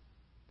own.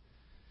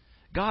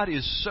 God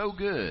is so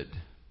good,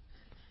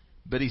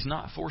 but He's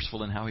not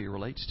forceful in how He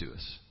relates to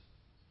us.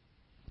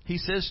 He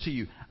says to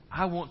you,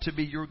 I want to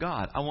be your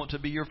God. I want to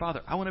be your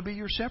Father. I want to be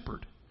your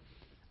shepherd.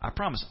 I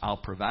promise I'll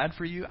provide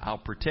for you. I'll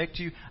protect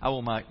you. I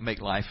will make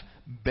life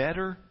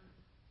better,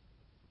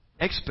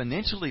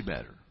 exponentially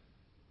better.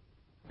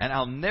 And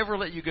I'll never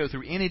let you go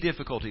through any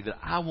difficulty. That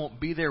I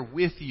won't be there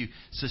with you,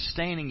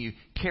 sustaining you,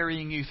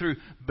 carrying you through.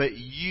 But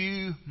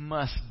you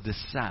must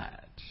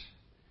decide.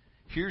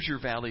 Here's your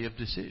valley of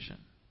decision.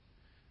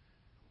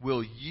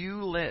 Will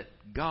you let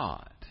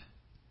God,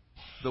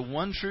 the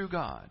one true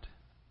God,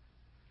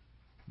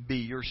 be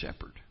your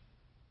shepherd?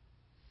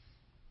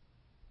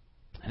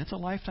 And it's a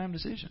lifetime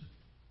decision.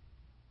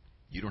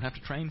 You don't have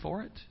to train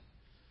for it.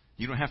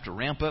 You don't have to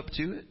ramp up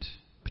to it.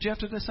 But you have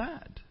to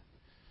decide.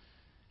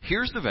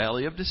 Here's the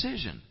valley of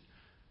decision.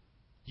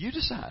 You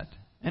decide.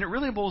 And it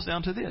really boils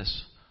down to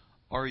this.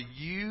 Are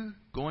you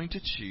going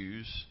to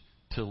choose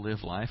to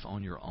live life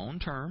on your own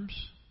terms?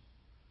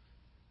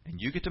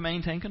 And you get to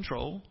maintain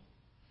control.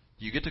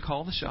 You get to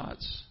call the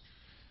shots.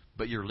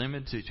 But you're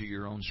limited to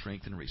your own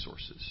strength and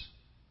resources.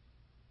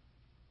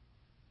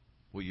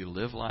 Will you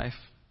live life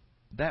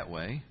that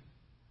way?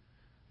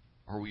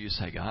 Or will you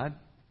say, God,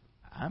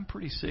 I'm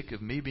pretty sick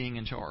of me being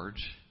in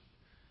charge.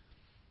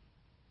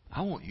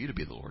 I want you to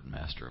be the Lord and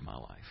Master of my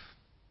life.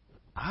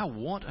 I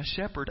want a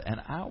shepherd, and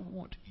I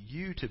want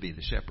you to be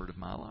the shepherd of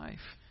my life.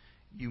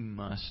 You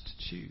must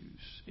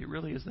choose. It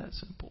really is that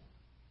simple.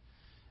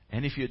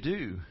 And if you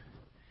do,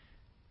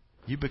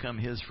 you become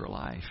His for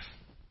life.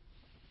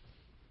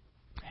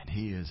 And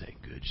He is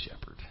a good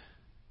shepherd.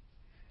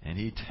 And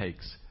He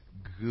takes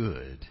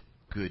good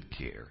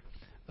care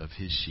of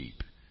His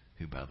sheep,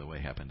 who, by the way,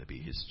 happen to be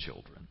His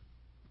children.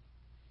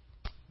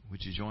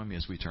 Would you join me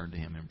as we turn to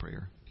Him in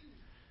prayer?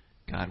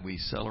 God, we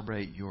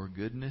celebrate your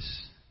goodness.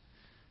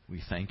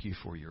 We thank you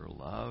for your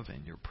love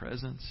and your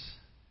presence.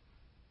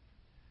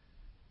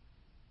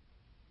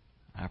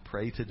 I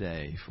pray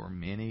today for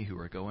many who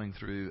are going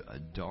through a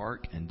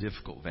dark and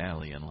difficult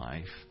valley in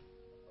life.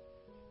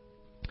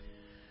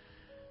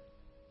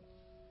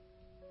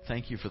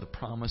 Thank you for the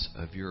promise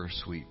of your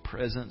sweet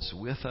presence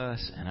with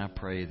us, and I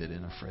pray that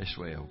in a fresh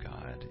way, oh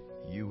God,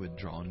 you would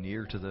draw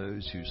near to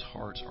those whose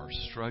hearts are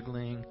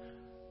struggling,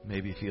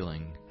 maybe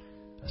feeling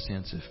a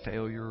sense of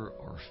failure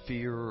or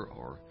fear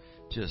or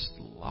just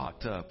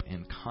locked up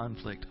in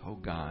conflict. Oh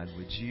God,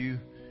 would you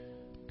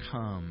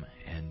come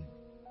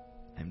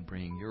and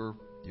bring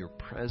your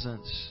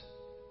presence,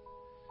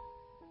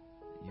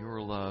 your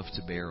love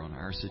to bear on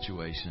our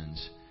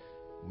situations?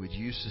 Would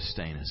you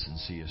sustain us and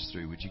see us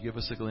through? Would you give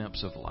us a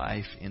glimpse of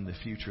life in the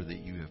future that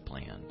you have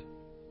planned?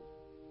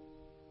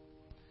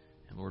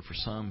 And Lord, for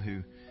some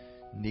who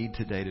need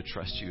today to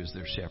trust you as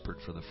their shepherd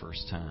for the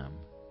first time,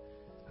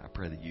 I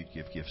pray that you'd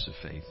give gifts of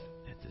faith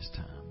at this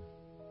time.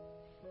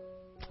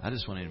 I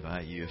just want to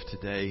invite you, if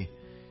today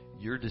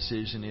your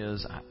decision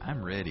is,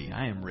 I'm ready.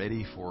 I am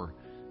ready for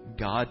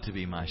God to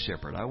be my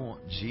shepherd. I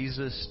want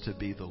Jesus to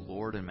be the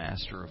Lord and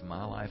Master of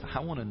my life.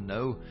 I want to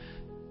know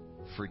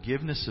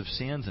forgiveness of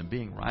sins and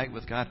being right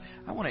with God.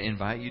 I want to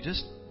invite you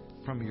just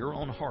from your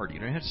own heart. You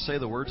don't have to say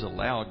the words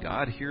aloud.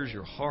 God hears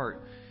your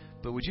heart.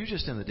 But would you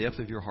just in the depth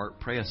of your heart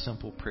pray a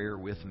simple prayer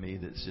with me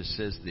that just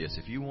says this?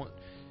 If you want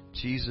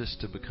Jesus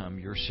to become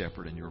your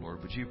shepherd and your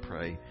Lord, would you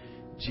pray,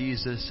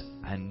 Jesus,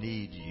 I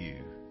need you.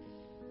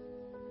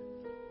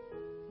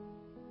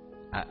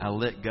 I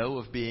let go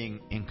of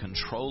being in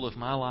control of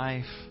my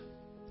life,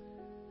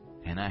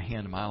 and I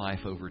hand my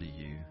life over to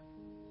you.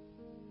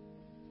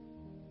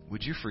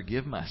 Would you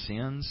forgive my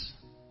sins?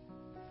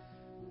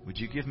 Would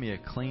you give me a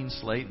clean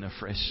slate and a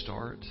fresh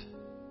start?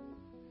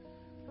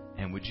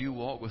 And would you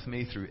walk with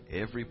me through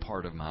every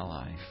part of my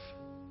life?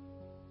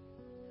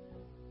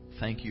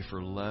 Thank you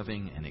for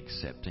loving and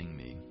accepting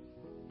me.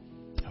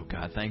 Oh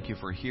God, thank you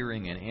for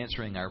hearing and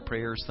answering our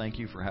prayers. Thank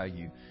you for how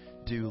you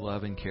do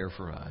love and care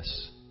for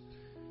us.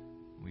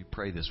 We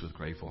pray this with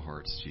grateful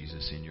hearts,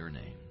 Jesus, in your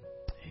name.